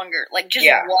bit longer. Like, just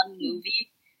one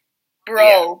movie.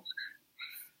 Bro.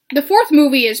 Yeah. The fourth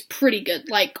movie is pretty good.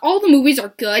 Like, all the movies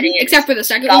are good, except for the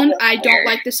second one. I don't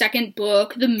like the second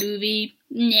book, the movie.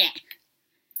 Nah.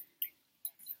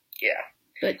 Yeah.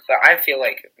 But I feel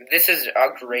like this is a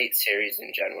great series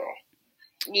in general.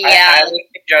 Yeah. I highly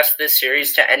suggest this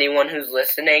series to anyone who's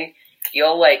listening.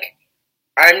 You'll, like,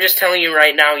 I'm just telling you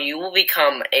right now, you will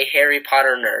become a Harry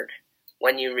Potter nerd.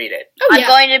 when you read it. Oh, I'm yeah.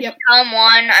 going to Yep. become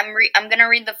one. I'm going to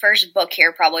read the first book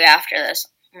here probably after this.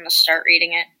 I'm going to start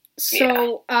reading it.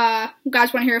 So, you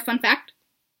guys want to hear a fun fact?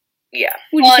 Yeah.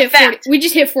 We just Fun hit 40. fact. We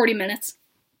just hit 40 minutes.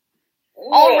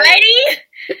 Already?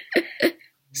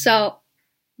 So,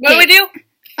 What do we do?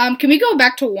 can we go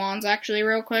back to wands actually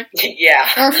real quick? Yeah.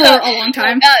 Or for a long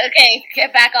time. Okay,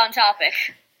 get back on topic.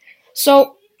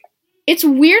 So, it's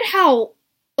weird how,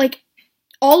 like,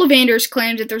 Ollivanders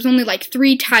claims that there's only, like,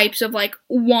 3 types of, like,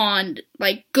 wand,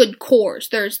 like, good cores.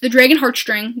 There's the Dragon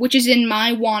Heartstring, which is in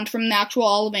my wand from the actual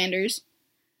Ollivanders.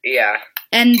 Yeah.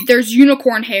 And there's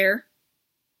Unicorn Hair.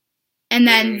 And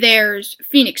then there's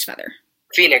Phoenix Feather.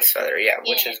 Phoenix Feather, yeah,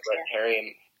 which Phoenix is what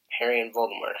Harry and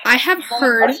Voldemort have. I have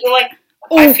heard...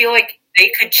 I feel like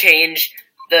they could change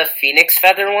the Phoenix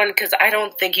Feather one, because I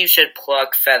don't think you should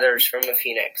pluck feathers from a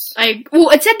phoenix.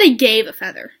 Well, it said they gave a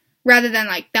feather, rather than,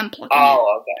 like, them plucking it.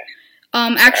 Oh,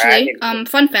 okay. Actually,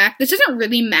 fun fact, this doesn't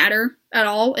really matter at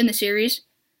all in the series.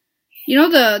 You know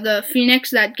the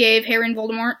phoenix that gave Harry and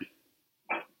Voldemort?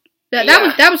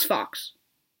 That was Fox.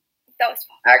 That was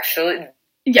fun. Actually,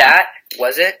 Yeah. that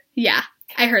was it? Yeah,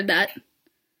 I heard that.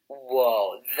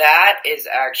 Whoa, that is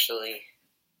actually...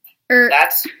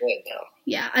 That's good, though.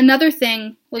 Yeah, another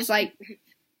thing was, like...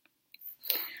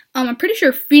 I'm pretty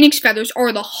sure phoenix feathers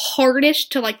are the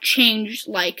hardest to, like, change,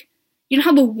 like... You know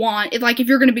how the wand... if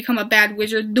you're gonna become a bad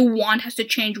wizard, the wand has to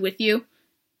change with you.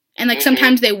 And, like,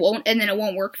 sometimes they won't, and then it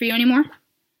won't work for you anymore.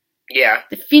 Yeah.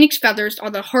 The phoenix feathers are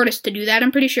the hardest to do that,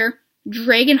 I'm pretty sure.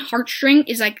 Dragon Heartstring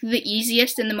is, like, the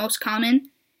easiest and the most common.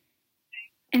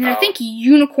 And then I think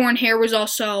Unicorn Hair was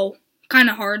also kind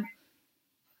of hard.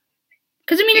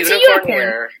 Because, I mean, it's a unicorn.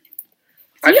 Hair.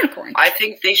 It's a unicorn. I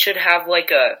think they should have,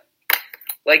 like a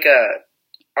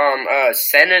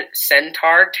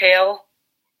centaur tail.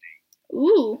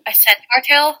 Ooh. A centaur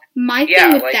tail? My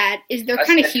thing with that is they're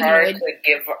kind of humanoid. To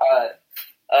give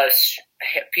a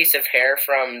piece of hair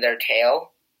from their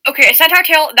tail. Okay, a centaur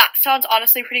tail, that sounds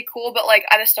honestly pretty cool, but, like,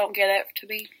 I just don't get it to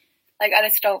be. Like, I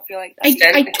just don't feel like that.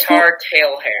 Centaur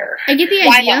tail hair. I get the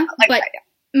Why idea, not? Like,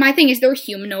 but my thing is they're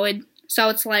humanoid, so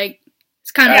it's like,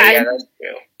 it's kind of yeah, weird. that's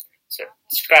true. So,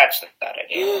 scratch that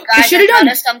idea. Guys, I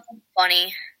thought of something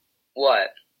funny.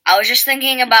 What? I was just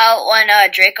thinking about when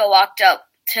Draco walked up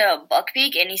to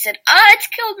Buckbeak and he said, it's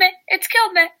killed me. It's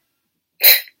killed me.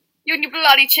 You and your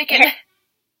bloody chicken.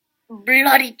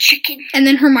 Bloody chicken. And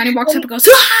then Hermione walks up and goes,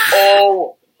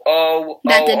 Oh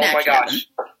That didn't my actually gosh.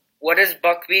 What is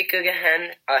Buckbeak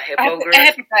again? A hippogriff? A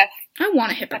hippogriff. I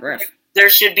want a hippogriff. There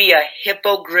should be a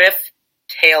hippogriff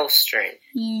tail string.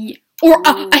 Yeah. Or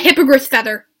a hippogriff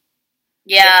feather.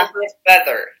 Yeah. Hippogriff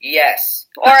feather, yes.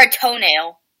 Or a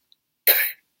toenail. A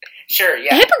Sure,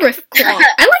 yeah. hippogriff claw.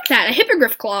 I like that. A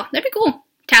hippogriff claw. That'd be cool.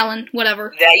 Talon,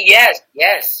 whatever.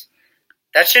 Yes.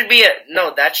 That should be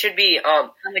I'm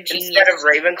a genius. instead of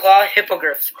Ravenclaw,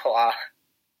 hippogriff claw.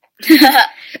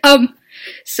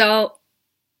 So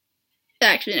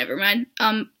actually never mind.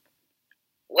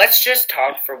 Let's just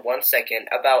talk for 1 second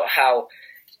about how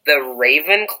the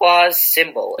Ravenclaw's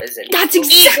symbol is an That's eagle.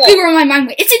 exactly where my mind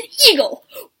went. It's an eagle.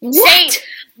 What? Same.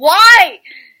 Why?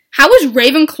 How is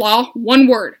Ravenclaw one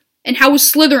word? And how is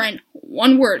Slytherin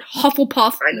one word?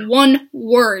 Hufflepuff one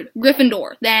word.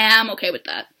 Gryffindor. I'm okay with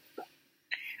that.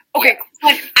 Okay,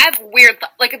 like, I have weird,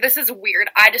 like, this is weird.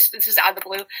 This is out of the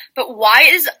blue. But why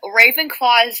is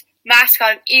Ravenclaw's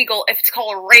mascot an eagle if it's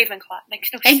called a Ravenclaw? It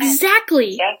makes no sense.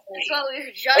 Exactly. That's what we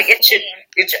were just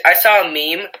Like I saw a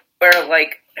meme where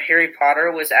like Harry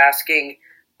Potter was asking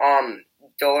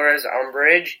Dolores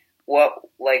Umbridge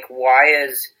why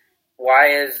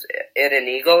is it an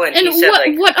eagle, and he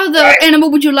said what other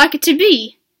animal would you like it to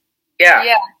be? Yeah.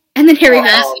 And then Harry goes,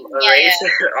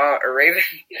 a raven.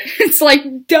 It's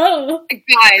like, duh.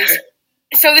 Guys,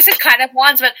 so this is kind of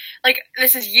wands, but, like,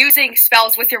 this is using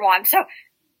spells with your wand. So,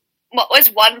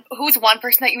 who's one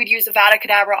person that you would use Avada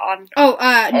Kedavra on?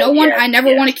 No one. I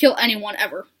never want to kill anyone,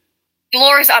 ever.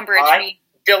 Dolores Umbridge.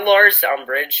 Dolores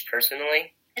Umbridge,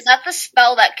 personally. Is that the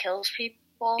spell that kills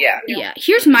people? Yeah.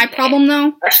 Here's my problem,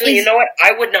 though. Actually, you know what?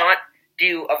 I would not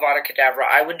do Avada Kedavra.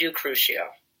 I would do Crucio.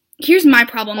 Here's my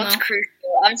problem, What's though. Crucio?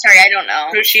 I'm sorry, I don't know.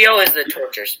 Crucio is the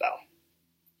torture spell.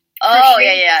 Oh,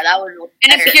 yeah, that would work.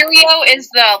 And Imperio is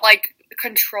the, like,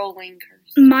 controlling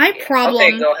curse. My problem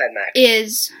Okay, go ahead, Max.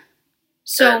 is,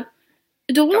 so,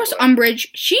 Dolores Umbridge,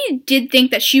 she did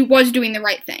think that she was doing the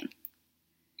right thing.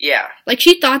 Yeah. Like,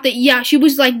 she thought that, she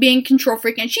was, like, being a control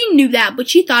freak, and she knew that, but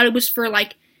she thought it was for,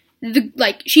 like,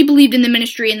 she believed in the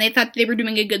ministry, and they thought they were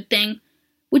doing a good thing.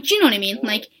 Which, you know what I mean?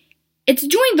 Like, it's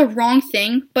doing the wrong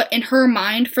thing, but in her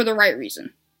mind, for the right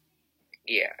reason.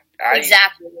 Yeah.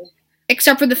 Exactly.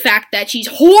 except for the fact that she's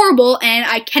horrible and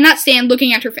I cannot stand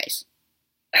looking at her face.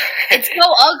 It's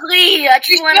so ugly. I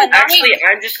just want to Actually,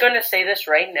 I'm just going to say this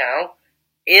right now.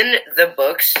 In the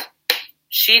books,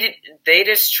 they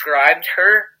described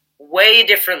her way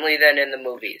differently than in the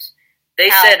movies. They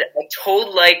said a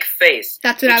toad-like face.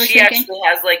 That's what I was she thinking. She actually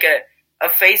has like a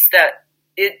face that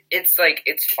it's like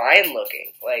it's fine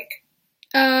looking. Like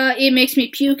it makes me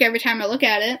puke every time I look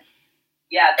at it.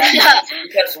 yeah, that's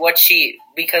because what she's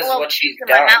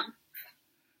done.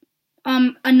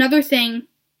 Another thing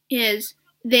is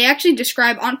they actually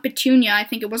describe Aunt Petunia. I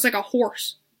think it was like a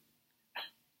horse.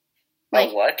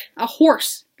 Like what? A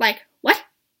horse. Like what?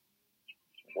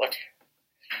 What?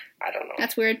 I don't know.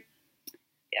 That's weird.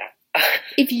 Yeah.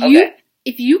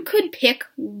 If you could pick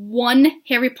one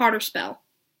Harry Potter spell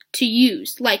to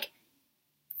use, like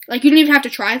you don't even have to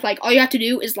try. Like all you have to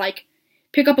do is like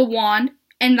pick up a wand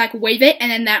and like wave it, and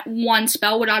then that one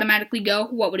spell would automatically go.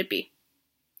 What would it be?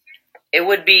 It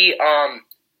would be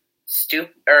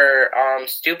stupefy.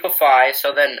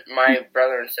 So then my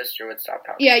brother and sister would stop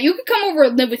talking. Yeah, you could come over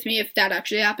and live with me if that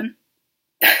actually happened.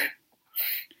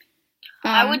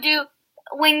 I would do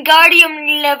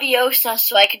Wingardium Leviosa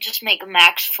so I could just make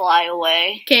Max fly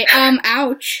away. Okay,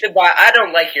 ouch. Goodbye. I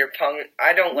don't like your puns.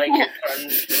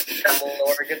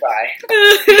 Dumbledore, goodbye.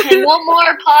 No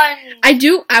more puns.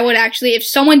 I would actually, if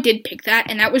someone did pick that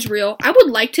and that was real, I would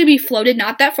like to be floated,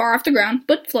 not that far off the ground,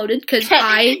 but floated, because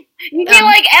I... You'd be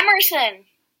like Emerson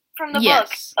from the book.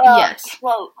 Yes.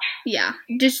 Float. Yeah,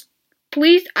 just...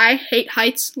 Please, I hate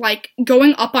heights. Like,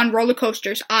 going up on roller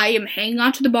coasters, I am hanging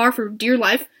onto the bar for dear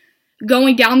life.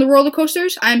 Going down the roller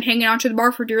coasters, I'm hanging onto the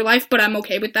bar for dear life, but I'm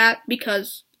okay with that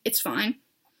because it's fine.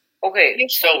 Okay,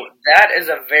 so that is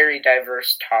a very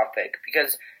diverse topic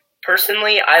because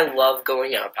personally, I love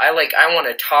going up. I want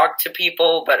to talk to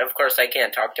people, but of course I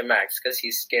can't talk to Max because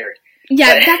he's scared.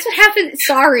 Yeah, that's what happened.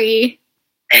 Sorry.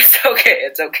 It's okay.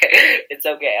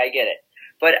 I get it.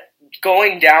 But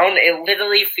going down, it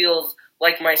literally feels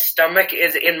like my stomach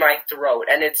is in my throat,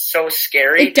 and it's so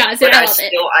scary. It does. But I love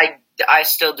it. I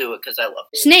still do it because I love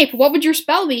it. Snape, what would your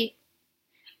spell be?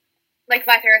 Like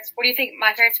my favorite. What do you think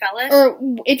my favorite spell is? Or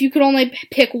if you could only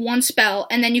pick one spell,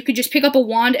 and then you could just pick up a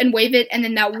wand and wave it, and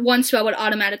then that one spell would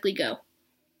automatically go.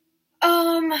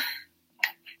 I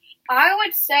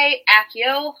would say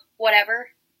Accio, whatever.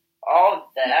 Oh,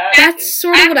 That's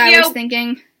sort of what I was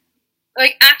thinking.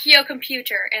 Like Accio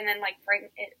computer, and then like bring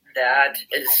it.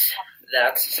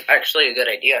 That's actually a good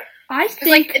idea. I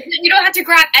think you don't have to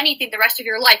grab anything the rest of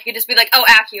your life. You can just be like, oh,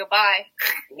 Accio, bye.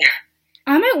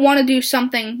 I might want to do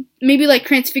something, maybe like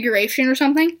Transfiguration or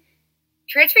something.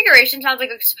 Transfiguration sounds like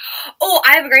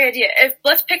I have a great idea.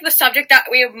 Let's pick the subject that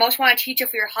we most want to teach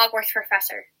if we were Hogwarts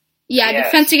professor. Yeah, Yes.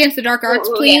 Defense Against the Dark Arts,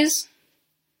 please.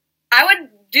 I would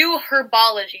do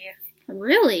herbology.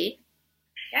 Really?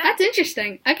 Yeah. That's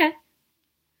interesting. Okay.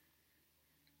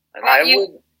 What about you?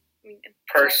 Would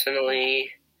personally,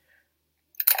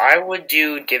 I would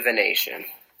do divination. Okay.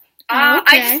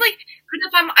 I just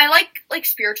couldn't find. I like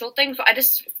spiritual things, but I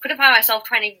just couldn't find myself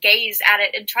trying to gaze at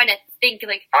it and trying to think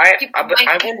like. I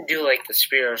wouldn't do like the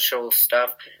spiritual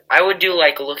stuff. I would do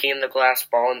like looking in the glass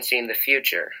ball and seeing the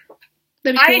future.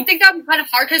 That'd be cool. I think that would be kind of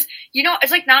hard because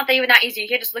it's like not even that easy. You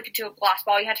can't just look into a glass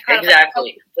ball. You have to kind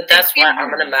Exactly. of But that's why I'm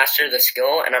gonna master the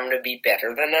skill and I'm gonna be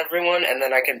better than everyone, and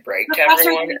then I can break to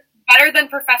everyone. Better than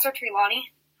Professor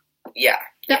Trelawney. Yeah.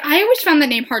 I always found that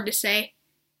name hard to say.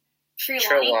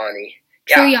 Trelawney.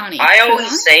 Trelawney. Yeah, I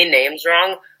always say names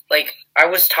wrong. Like, I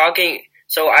was talking,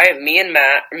 so me and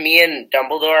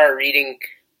Dumbledore are reading,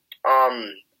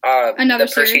 Another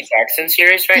the Percy series. Jackson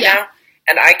series right now,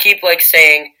 and I keep, like,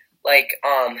 saying, like,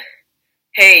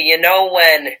 hey, you know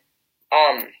when,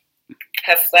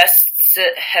 Hephaestus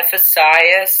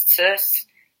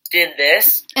did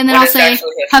this? And then I'll say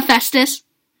Hephaestus.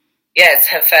 Yeah, it's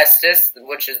Hephaestus,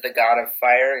 which is the god of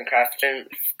fire and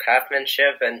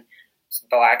craftsmanship and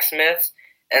blacksmiths.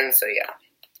 And so, yeah.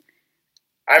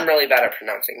 I'm really bad at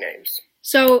pronouncing names.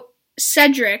 So,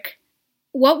 Cedric,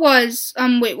 what was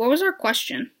our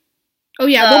question? Oh,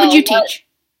 yeah, what would you teach?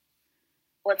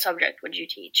 What subject would you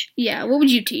teach? Yeah, what would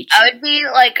you teach? I would be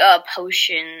like a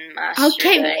potion master.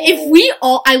 Okay, thing. if we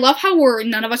all, I love how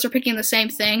none of us are picking the same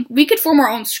thing. We could form our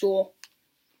own school.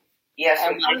 Yes,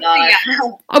 Oh my god.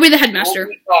 I'll be the headmaster.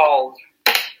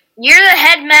 You're the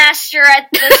headmaster at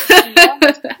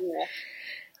the school.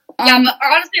 Yeah, but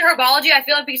honestly, herbology, I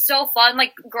feel like it'd be so fun,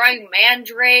 like growing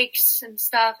mandrakes and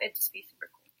stuff. It'd just be super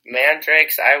cool.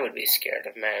 Mandrakes? I would be scared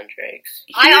of mandrakes.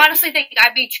 I honestly think I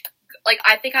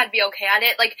think I'd be okay at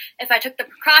it. Like, if I took the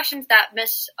precautions that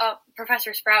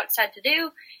Professor Sprout said to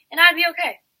do, and I'd be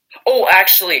okay. Oh,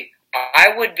 actually, I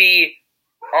would be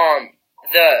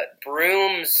the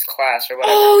brooms class or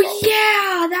whatever. Oh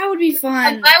yeah, that would be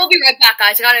fun. I will be right back,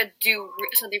 guys. I gotta do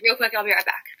something real quick. I'll be right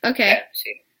back. Okay. Yeah,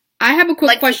 see. I have a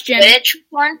quick question. The Quidditch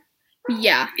one?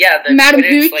 Yeah. Yeah, the Madam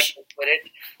Quidditch, Hooch? like the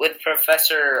Quidditch with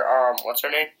Professor, what's her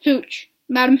name? Hooch.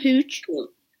 Madam Hooch.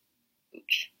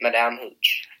 Hooch. Madame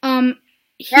Hooch.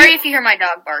 Sorry if you hear my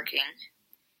dog barking.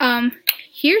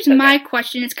 Here's my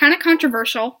question. It's kind of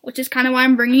controversial, which is kind of why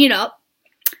I'm bringing it up.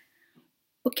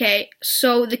 Okay,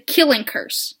 so the killing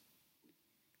curse.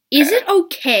 Is it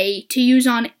okay to use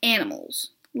on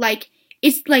animals? Like,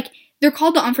 it's like, they're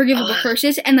called the unforgivable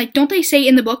curses, and like, don't they say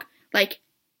in the book, like,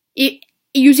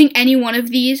 using any one of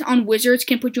these on wizards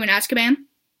can put you in Azkaban?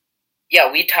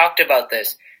 Yeah, we talked about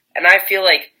this, and I feel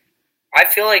like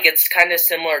it's kind of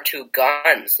similar to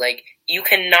guns. Like, you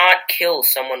cannot kill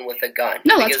someone with a gun.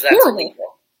 No, because that's horrible.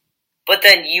 illegal. But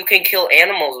then you can kill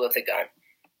animals with a gun.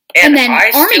 And then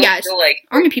I army still guys, feel like,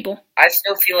 army people. I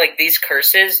still feel like these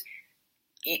curses,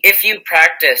 if you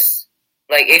practice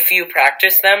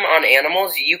them on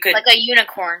animals, you could... Like a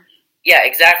unicorn. Yeah,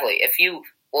 exactly.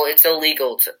 It's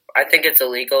illegal to... I think it's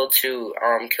illegal to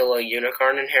kill a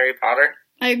unicorn in Harry Potter.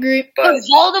 I agree. But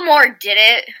Voldemort did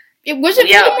it. Was it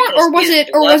Voldemort, or was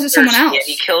it someone else? Yeah,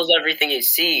 he kills everything he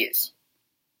sees.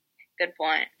 Good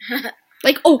point.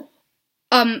 Like,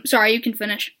 sorry, you can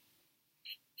finish.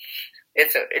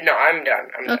 No, I'm done.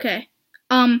 Okay.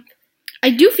 I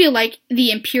do feel like the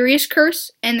Imperius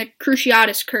Curse and the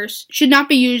Cruciatus Curse should not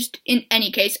be used in any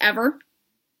case ever.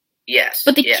 Yes.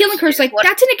 But the Killing Curse, like,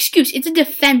 that's an excuse. It's a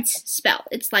defense spell.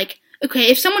 It's like, okay,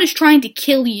 if someone is trying to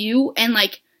kill you, and,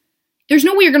 like, there's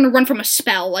no way you're going to run from a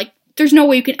spell. Like, there's no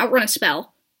way you can outrun a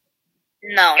spell.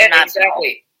 No, and not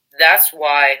exactly. That's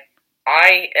why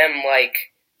I am like,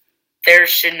 there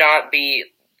should not be...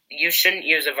 You shouldn't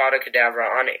use Avada Kedavra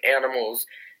on animals,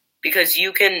 because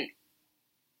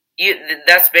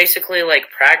that's basically like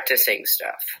practicing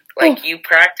stuff. Like, you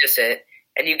practice it,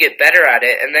 and you get better at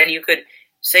it, and then you could,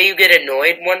 say you get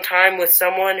annoyed one time with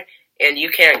someone, and you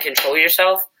can't control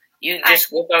yourself, you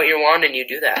just whip out your wand and you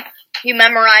do that. You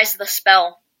memorize the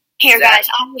spell. Here, guys,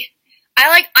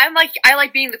 I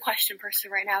like being the question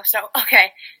person right now. So,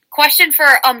 okay, question for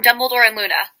Dumbledore and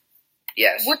Luna.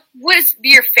 Yes. What would be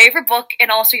your favorite book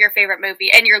and also your favorite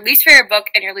movie, and your least favorite book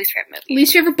and your least favorite movie?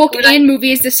 Least favorite book and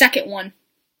movie is the second one.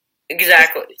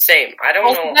 Exactly, same. I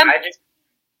don't know.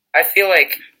 I feel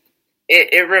like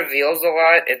it reveals a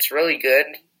lot. It's really good.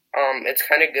 It's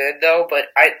kind of good though, but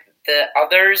the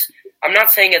others. I'm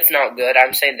not saying it's not good.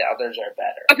 I'm saying the others are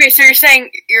better. Okay, so you're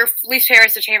saying your least favorite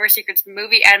is the Chamber of Secrets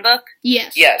movie and book?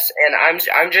 Yes. Yes, and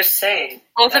I'm just saying.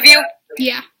 Both of you?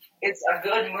 Yeah. It's a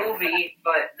good movie,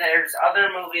 but there's other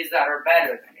movies that are better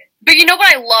than it. But you know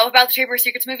what I love about the Chamber of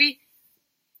Secrets movie?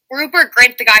 Rupert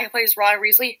Grint, the guy who plays Ron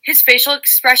Weasley, his facial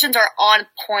expressions are on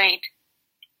point.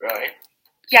 Right.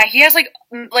 Yeah, he has like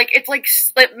it's like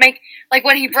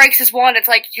when he breaks his wand, it's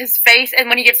like his face, and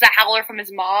when he gets the howler from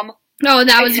his mom. Oh,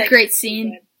 that was a great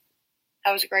scene.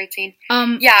 That was a great scene.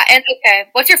 Yeah, and okay,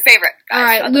 what's your favorite? All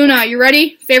right, Luna, you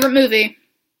ready? Favorite movie?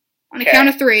 On a count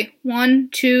of 3. 1,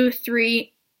 2,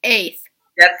 3, 8th.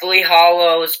 Deathly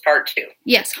Hallows Part 2.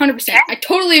 Yes, 100%. I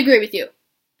totally agree with you.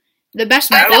 The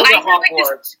best I book. love the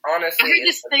Hogwarts, honestly. I heard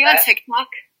this thing on TikTok.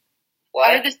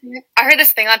 What? I heard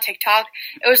this thing on TikTok.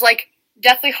 It was like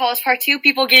Deathly Hallows Part 2,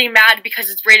 people getting mad because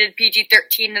it's rated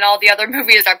PG-13 and all the other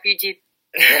movies are PG.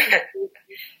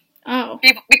 Oh.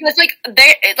 Because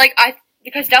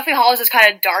Deathly Hallows is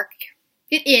kind of dark.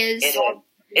 It is.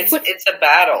 It's a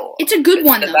battle. It's a good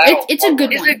one, though. It's a good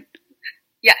one.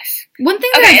 Yes. One thing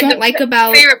that I don't like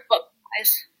about... Favorite book,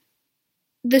 guys.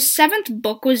 The 7th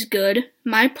book was good.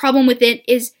 My problem with it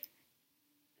is...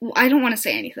 I don't want to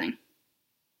say anything.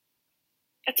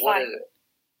 That's What fine. is it?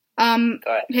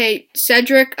 Go ahead. Hey,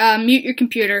 Cedric, mute your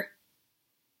computer.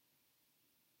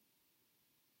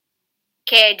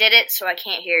 Okay, I did it, so I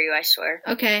can't hear you, I swear.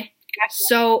 Okay.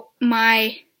 So,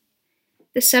 the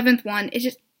 7th one,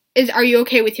 are you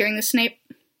okay with hearing the Snape?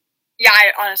 Yeah,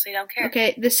 I honestly don't care.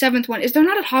 Okay, the 7th one, they're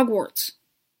not at Hogwarts.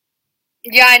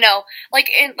 Yeah, I know.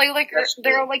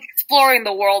 They're like exploring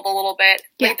the world a little bit.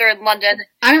 Yeah. Like they're in London.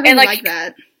 I don't really like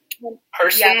that.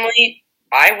 Personally,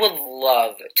 I would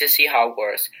love to see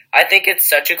Hogwarts. I think it's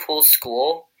such a cool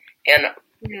school, and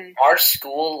our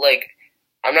school, like,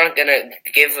 I'm not gonna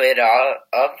give it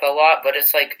up a lot, but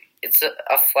it's like, it's a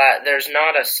flat, there's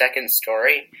not a second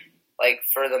story, like,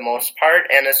 for the most part,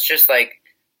 and it's just, like,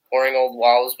 boring old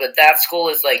walls, but that school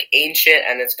is, like, ancient,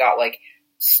 and it's got, like,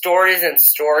 stories and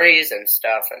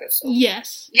stuff, and it's...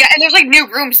 Yes. Yeah, and there's, like, new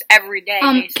rooms every day.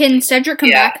 Can Cedric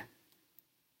come back?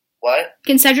 What?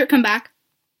 Can Cedric come back?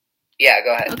 Yeah,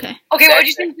 go ahead. Okay. Okay, what would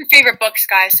you think of your favorite books,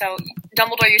 guys? So,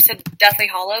 Dumbledore, you said Deathly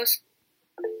Hallows.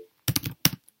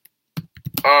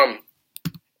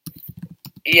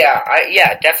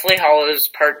 Yeah, Deathly Hallows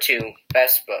Part 2,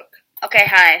 best book. Okay,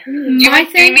 hi. Do you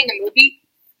mean the movie?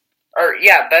 Or,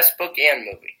 yeah, best book and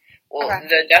movie. Well, Okay.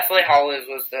 the Deathly Hallows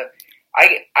was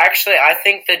I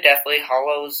think the Deathly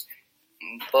Hallows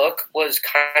book was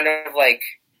kind of like,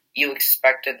 you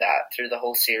expected that through the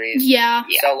whole series. Yeah.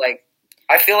 So, like,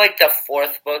 I feel like the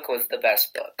 4th book was the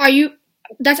best book.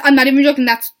 I'm not even joking,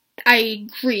 I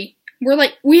agree.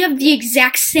 We have the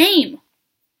exact same.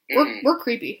 We're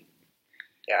creepy.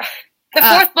 Yeah. The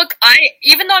 4th book,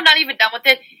 even though I'm not even done with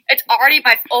it, it's already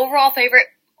my overall favorite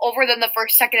over than the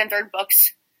 1st, 2nd, and 3rd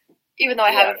books. Even though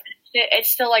I haven't finished it, it's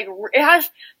still like, it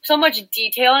has so much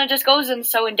detail and it just goes in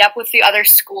so in depth with the other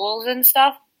schools and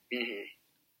stuff. Mm-hmm.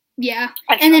 Yeah.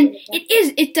 And then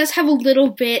it does have a little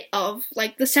bit of,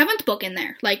 like, the 7th book in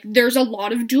there. Like, there's a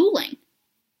lot of dueling.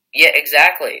 Yeah,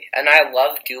 exactly. And I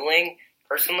love dueling.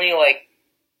 Personally, like,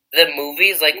 the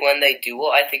movies, like, when they duel,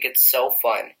 I think it's so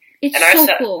fun. It's and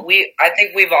so cool. I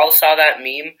think we've all saw that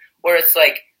meme where it's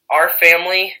like our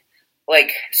family,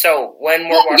 like, so when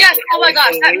we're watching, yes, oh my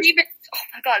gosh, that meme is, oh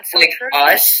my god, so like true.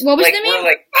 us, what was like, the meme? we're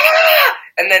like, ah!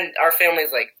 And then our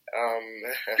family's like,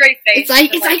 Straight face. It's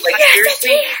like like yes,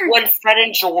 seriously, it's here.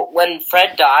 when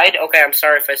Fred died, okay, I'm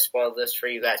sorry if I spoiled this for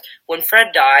you guys. When Fred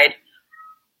died,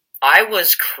 I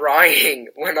was crying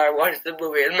when I watched the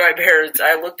movie, and my parents,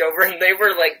 I looked over and they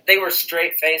were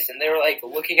straight faced and they were like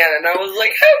looking at it, and I was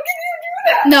like, how can you do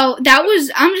that? No,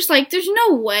 I'm just like, there's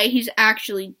no way he's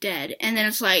actually dead. And then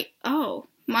it's like, oh,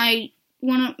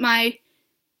 one of my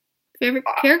favorite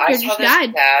characters just died. I saw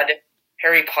this bad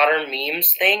Harry Potter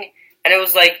memes thing, and it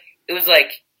was like,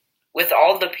 with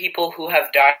all the people who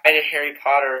have died in Harry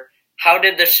Potter, how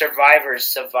did the survivors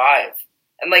survive?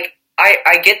 And like,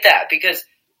 I get that, because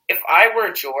if I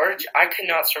were George, I could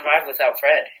not survive without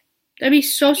Fred. That'd be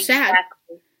so sad.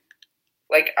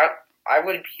 Like, I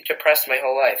would be depressed my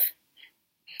whole life.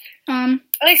 And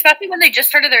especially when they just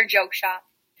started their joke shop.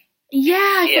 Yeah,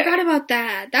 I forgot about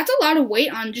that. That's a lot of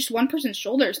weight on just one person's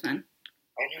shoulders then.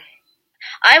 I know.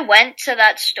 I went to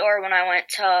that store when I went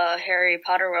to Harry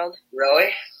Potter World.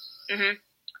 Really? Mhm.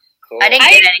 Cool. I didn't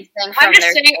get anything from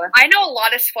their store. I know a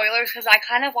lot of spoilers because I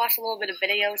kind of watched a little bit of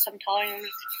videos sometimes.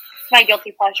 It's my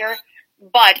guilty pleasure.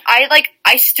 But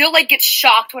I still get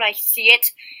shocked when I see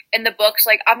it in the books.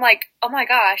 Like, I'm like, oh my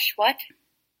gosh, what?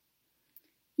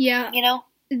 Yeah. You know?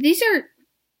 These are...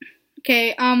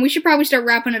 Okay, we should probably start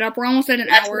wrapping it up. We're almost at an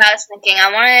That's hour. what I was thinking.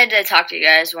 I wanted to talk to you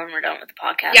guys when we're done with the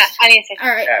podcast. Yeah, I need to say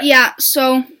Alright, yeah,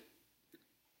 so...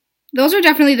 Those are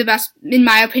definitely the best, in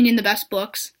my opinion, the best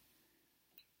books.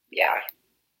 Yeah.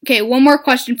 Okay, one more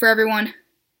question for everyone.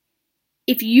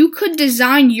 If you could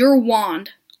design your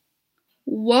wand,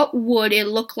 what would it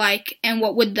look like, and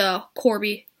what would the core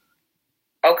be?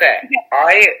 Okay,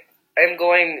 I am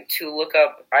going to look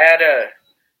up. I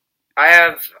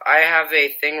have a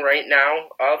thing right now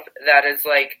up that is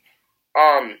like,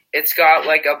 it's got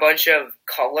like a bunch of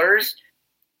colors,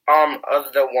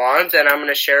 of the wands, and I'm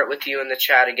gonna share it with you in the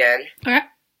chat again. Okay.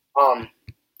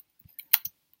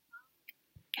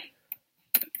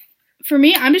 For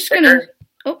me, I'm just gonna.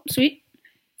 Oh, sweet.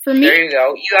 For me, there you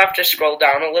go. You have to scroll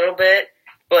down a little bit,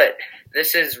 but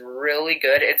this is really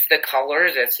good. It's the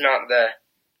colors. It's not the.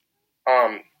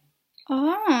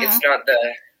 It's not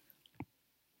the.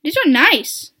 These are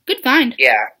nice. Good find.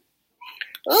 Yeah.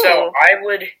 Ooh. So I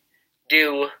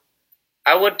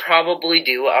would probably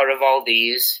do, out of all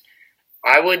these,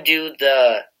 I would do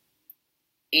the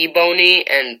Ebony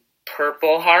and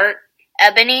Purple Heart.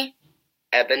 Ebony.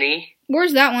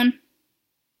 Where's that one?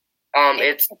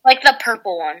 It's like the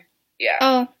purple one. Yeah.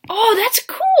 Oh, that's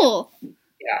cool.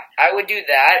 Yeah, I would do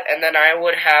that, and then I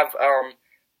would have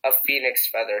a phoenix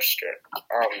feather strip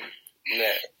in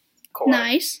the core.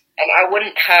 Nice. And I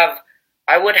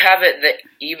would have it the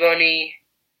ebony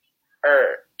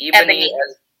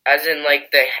as in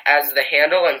like as the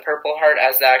handle, and Purple Heart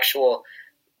as the actual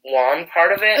wand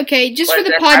part of it. Okay, just for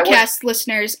the podcast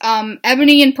listeners,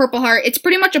 Ebony and Purple Heart, it's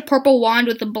pretty much a purple wand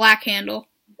with a black handle.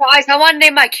 Guys, I want to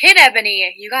name my kid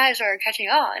Ebony. You guys are catching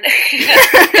on.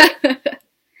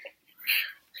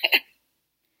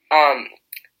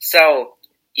 So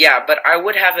yeah, but I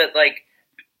would have it like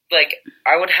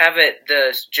I would have it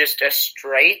just a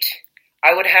straight.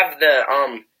 I would have the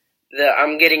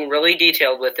I'm getting really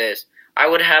detailed with this. I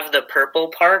would have the purple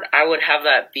part. I would have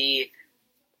that be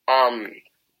kind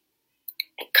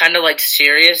of like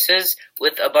Sirius's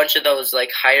with a bunch of those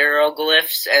like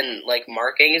hieroglyphs and like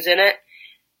markings in it.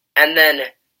 And then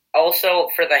also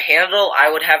for the handle, I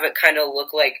would have it kind of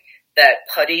look like that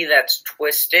putty that's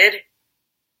twisted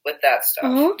with that stuff.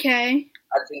 Oh, okay.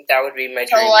 I think that would be my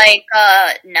So dream. like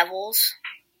Neville's.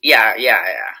 Yeah.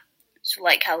 So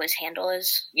like how his handle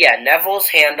is. Yeah, Neville's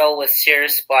handle with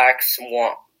Sirius Black's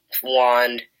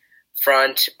wand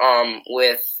front,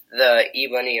 with the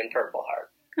ebony and purple heart.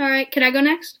 All right, can I go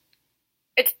next?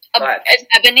 It's Go ahead.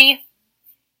 ebony.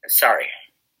 Sorry.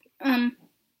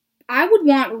 I would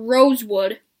want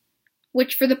rosewood,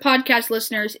 which for the podcast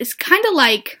listeners is kind of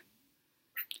like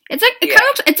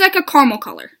it's like a caramel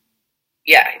color.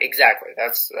 Yeah, exactly.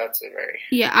 That's a very...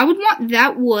 Yeah, I would want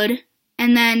that wood,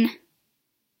 and then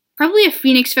probably a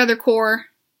phoenix feather core.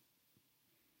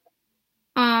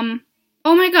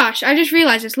 Oh my gosh, I just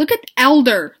realized this. Look at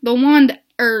elder, the wand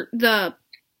or the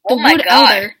Oh my wood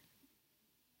God. elder.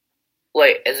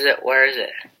 Wait, where is it?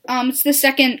 It's the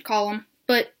second column,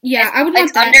 but yeah, I would want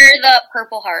It's that. under the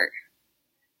purple heart.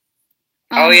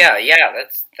 Oh yeah,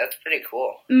 that's pretty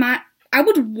cool. I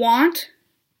would want,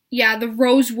 the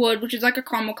rosewood, which is like a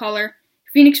caramel color,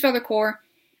 phoenix feather core,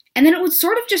 and then it would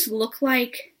sort of just look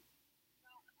like,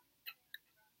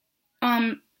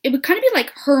 it would kind of be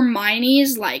like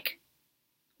Hermione's, like,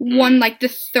 one, like, the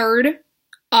third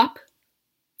up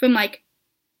from, like,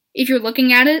 if you're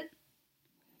looking at it,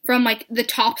 from, like, the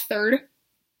top third,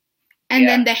 and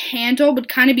then the handle would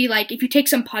kind of be like, if you take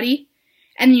some putty,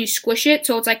 and then you squish it,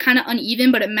 so it's, like, kind of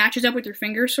uneven, but it matches up with your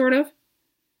fingers, sort of.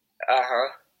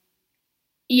 Uh-huh.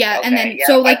 Yeah, Okay, and then, yeah,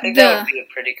 so, like, I think that would be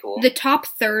pretty cool. the top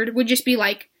third would just be,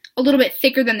 like, a little bit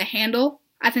thicker than the handle.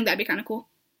 I think that'd be kind of cool.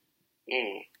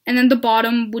 And then the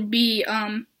bottom would be,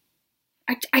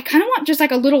 I kind of want just,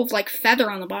 like, a little, like,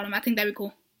 feather on the bottom. I think that'd be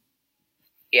cool.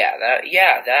 Yeah,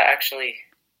 that actually...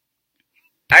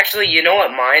 Actually, you know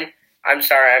what I'm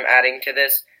sorry, I'm adding to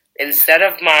this. Instead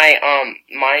of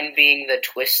mine being the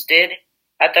twisted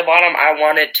at the bottom, I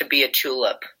want it to be a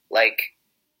tulip. Like...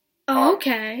 Oh,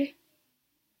 okay.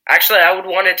 Actually, I would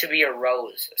want it to be a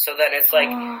rose. So then it's like,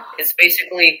 it's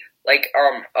basically like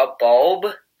a bulb,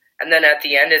 and then at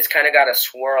the end it's kind of got a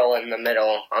swirl in the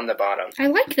middle on the bottom. I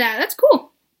like that. That's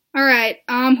cool. All right.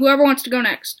 Whoever wants to go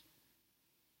next.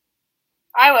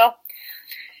 I will.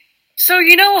 So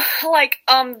you know, like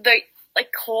the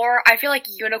core. I feel like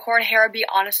unicorn hair would be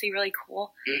honestly really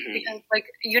cool because like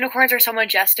unicorns are so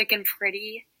majestic and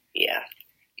pretty. Yeah.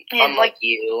 And Unlike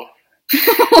you.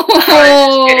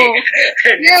 Oh.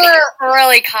 You're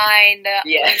really kind.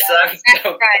 Yes, I'm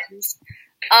so friends.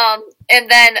 And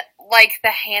then like the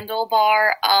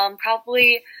handlebar,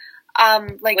 probably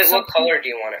like. Wait, what color do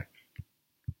you want it?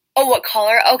 Oh, what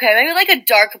color? Okay, maybe like a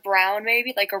dark brown,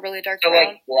 maybe like a really dark brown.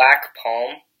 Like black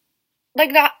palm.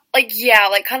 Like that, like yeah,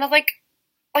 like kind of like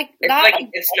It's not like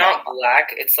it's not black.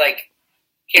 It's like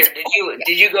here.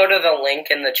 Did you go to the link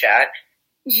in the chat?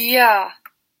 Yeah.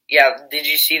 Yeah. Did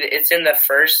you see that? It's in the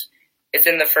first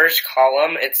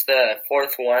column. It's the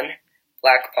fourth one.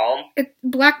 Black palm.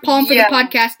 Black palm for the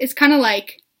podcast. It's kind of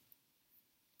like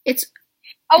it's.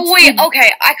 Oh wait,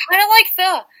 okay. I kind of like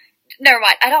the. Never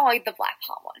mind. I don't like the black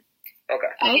palm one. Okay.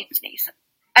 I hate to sneeze.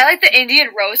 I like the Indian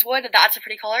rosewood. That's a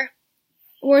pretty color.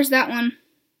 Where's that one?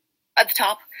 At the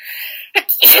top.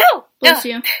 Bless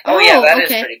you. Oh yeah, that is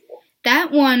okay. pretty cool.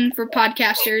 That one for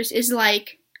podcasters is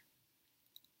like.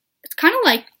 It's kind of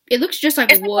like it looks just like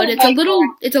wood. It's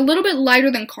a little bit lighter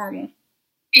than caramel.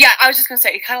 Yeah, I was just gonna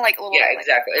say kind of like a little. Yeah, bit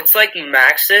exactly. It's like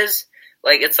Max's.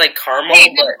 Like it's like caramel,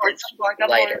 but it's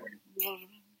lighter.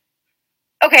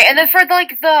 Okay, and then for the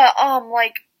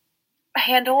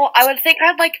handle, I would think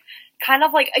I'd like kind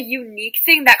of like a unique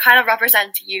thing that kind of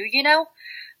represents you, you know,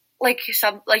 like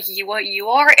what you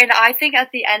are. And I think at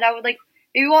the end I would like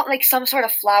maybe want like some sort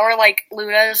of flower, like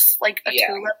Luna's, like a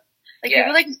tulip, like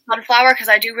maybe like sunflower because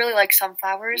I do really like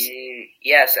sunflowers.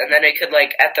 Yes, and then it could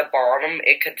like at the bottom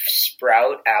it could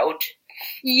sprout out.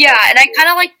 Yeah, and I kind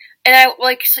of like. And I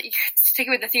like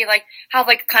sticking with the theme, like how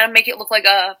like kind of make it look like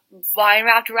a vine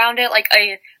wrapped around it, like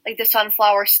the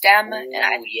sunflower stem. Ooh,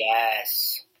 and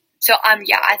yes. So I think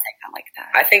I like that.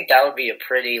 I think that would be a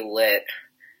pretty lit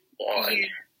one. Yeah.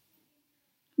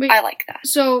 Wait, I like that.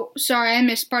 So sorry, I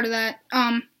missed part of that.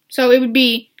 So it would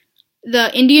be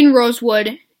the Indian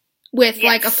rosewood with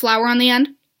like a flower on the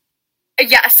end.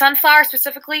 Yeah, a sunflower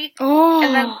specifically. Oh.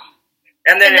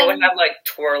 And then it would have like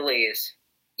twirlies.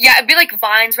 Yeah, it'd be like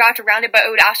vines wrapped around it, but it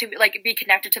would actually be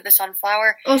connected to the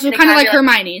sunflower. Oh, so kind of like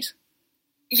Hermione's.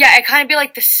 Yeah, it kind of be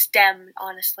like the stem,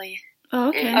 honestly. Oh,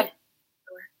 okay.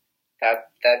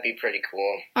 That'd be pretty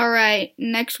cool. All right,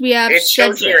 next we have it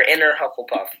shows your inner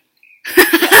Hufflepuff.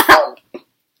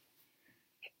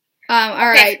 All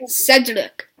right,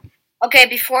 Cedric. Okay,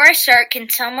 before I start, can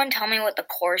someone tell me what the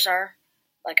cores are?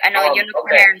 Like, I know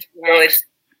unicorn hair. So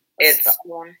it's the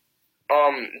one.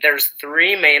 there's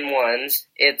 3 main ones.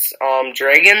 It's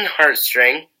Dragon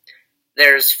Heartstring,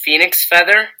 there's Phoenix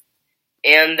Feather,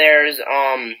 and there's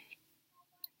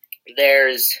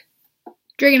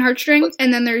Dragon Heartstring,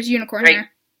 and then there's Unicorn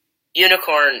Hair.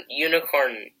 Unicorn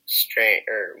string,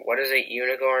 or what is it?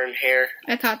 Unicorn hair.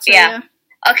 I thought so. Yeah.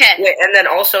 Okay. Wait, and then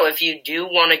also, if you do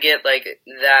want to get like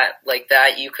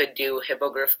that, you could do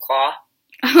Hippogriff Claw.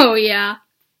 Oh yeah.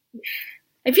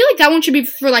 I feel like that one should be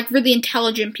for like really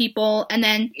intelligent people, and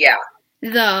then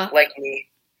like me.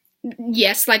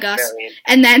 Yes, like us, Brilliant.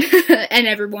 and then and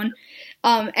everyone,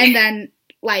 and then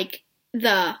like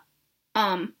the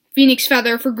Phoenix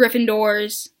Feather for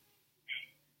Gryffindors,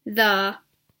 the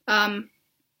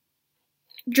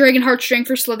Dragon Heartstring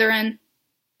for Slytherin,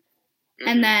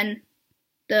 and then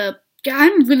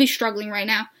I'm really struggling right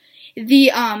now.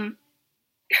 The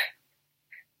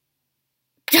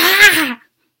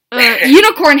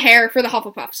Unicorn Hair for the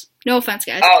Hufflepuffs. No offense,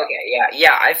 guys. Oh, okay,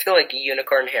 yeah. I feel like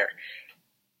Unicorn Hair.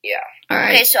 Yeah. All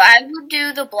right. Okay, so I would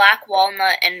do the Black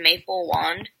Walnut and Maple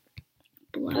Wand.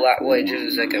 Wait, just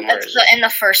a second. That's in the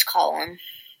first column.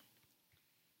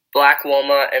 Black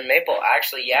Walnut and Maple.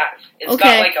 Actually, yeah. It's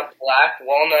got like a black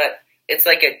walnut. It's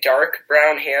like a dark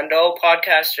brown handle,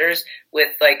 podcasters, with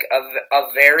like a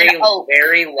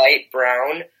very light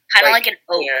brown. Kind of like an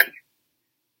oak.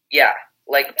 Yeah,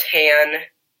 like tan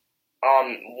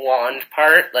wand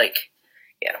part. Like,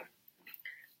 yeah.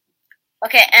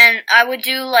 Okay, and I would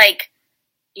do like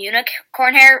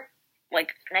unicorn hair, like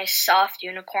nice soft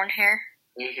unicorn hair.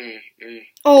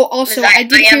 Oh, also, I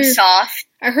did hear. Soft.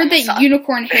 I heard that soft.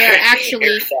 Unicorn Hair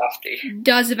actually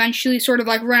does eventually sort of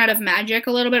like run out of magic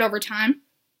a little bit over time,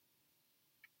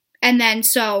 and then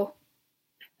so,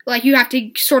 like, you have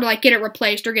to sort of like get it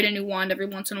replaced or get a new wand every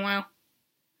once in a while.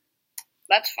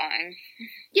 That's fine.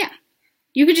 Yeah,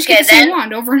 you could just get the same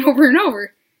wand over and over and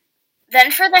over.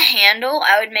 Then for the handle,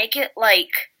 I would make it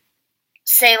like,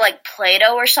 say like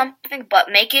Play-Doh or something, but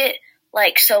make it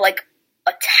like so like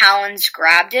a talons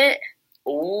grabbed it.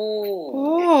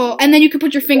 Oh, and then you could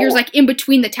put your fingers like in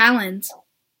between the talons.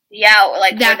 Yeah,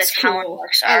 like that's where the talon cool.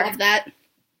 marks are. I love that.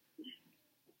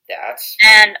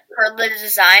 And for the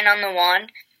design on the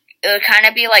wand, it would kind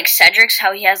of be like Cedric's,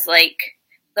 how he has like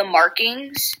the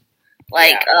markings.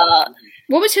 Like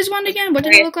what was his wand again? What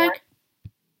did it look like?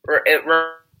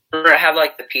 It have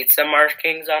like the pizza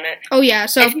markings on it. Oh yeah,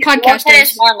 so if podcasters. Look at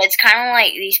his wand, it's kind of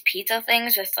like these pizza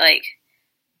things with like.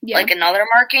 Yeah. Like another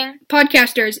marking?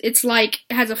 Podcasters, it's like,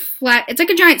 it has a flat, it's like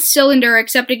a giant cylinder,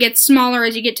 except it gets smaller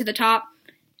as you get to the top.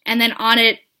 And then on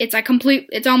it, it's like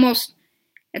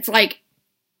it's like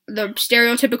the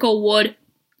stereotypical wood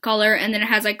color, and then it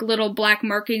has like little black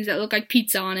markings that look like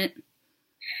pizza on it.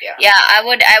 Yeah, I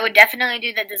would definitely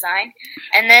do the design.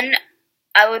 And then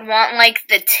I would want like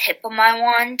the tip of my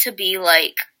wand to be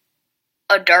like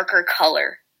a darker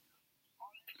color.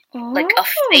 Like a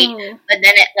fade, but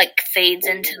then it like fades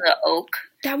into the oak.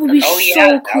 That would be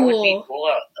so cool. That would be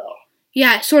cool though.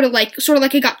 Yeah, sort of like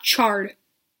it got charred.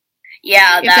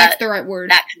 Yeah, if that's the right word.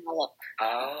 That kind of look.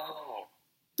 Oh,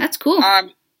 that's cool. Yeah,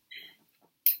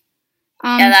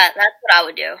 that's what I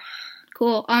would do.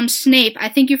 Cool. Snape, I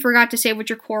think you forgot to say what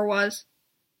your core was.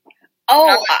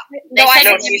 Oh, I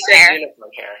said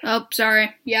unicorn hair. Oh,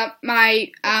 sorry. Yep,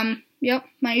 my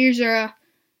ears are.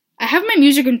 I have my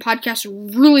music and podcast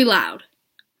really loud.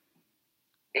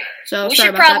 So we sorry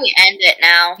should about probably end it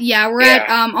now. Yeah, we're at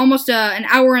almost an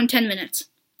hour and 10 minutes.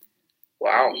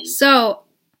 Wow. So,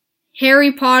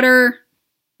 Harry Potter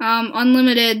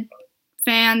Unlimited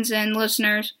fans and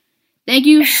listeners, thank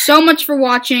you so much for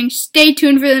watching. Stay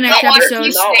tuned for the next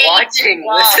episode. Not watching,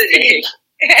 listening.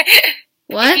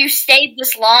 What? If you stayed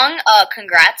this long,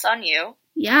 congrats on you.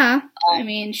 Yeah, I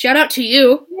mean, shout out to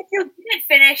you. If you didn't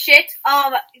finish it,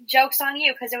 joke's on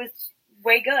you, because it was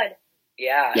way good.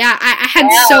 Yeah. Yeah, I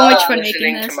had so much fun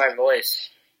making this. To my voice.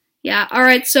 Yeah,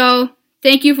 alright, so,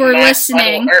 thank you for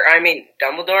listening.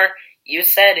 Dumbledore, you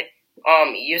said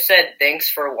thanks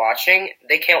for watching.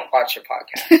 They can't watch your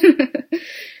podcast.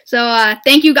 So,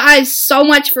 thank you guys so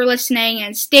much for listening,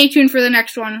 and stay tuned for the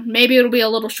next one. Maybe it'll be a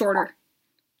little shorter.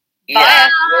 Yeah,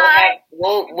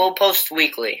 we'll post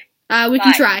weekly. We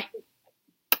can try.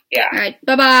 Yeah. Alright,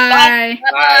 bye-bye.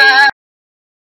 Bye.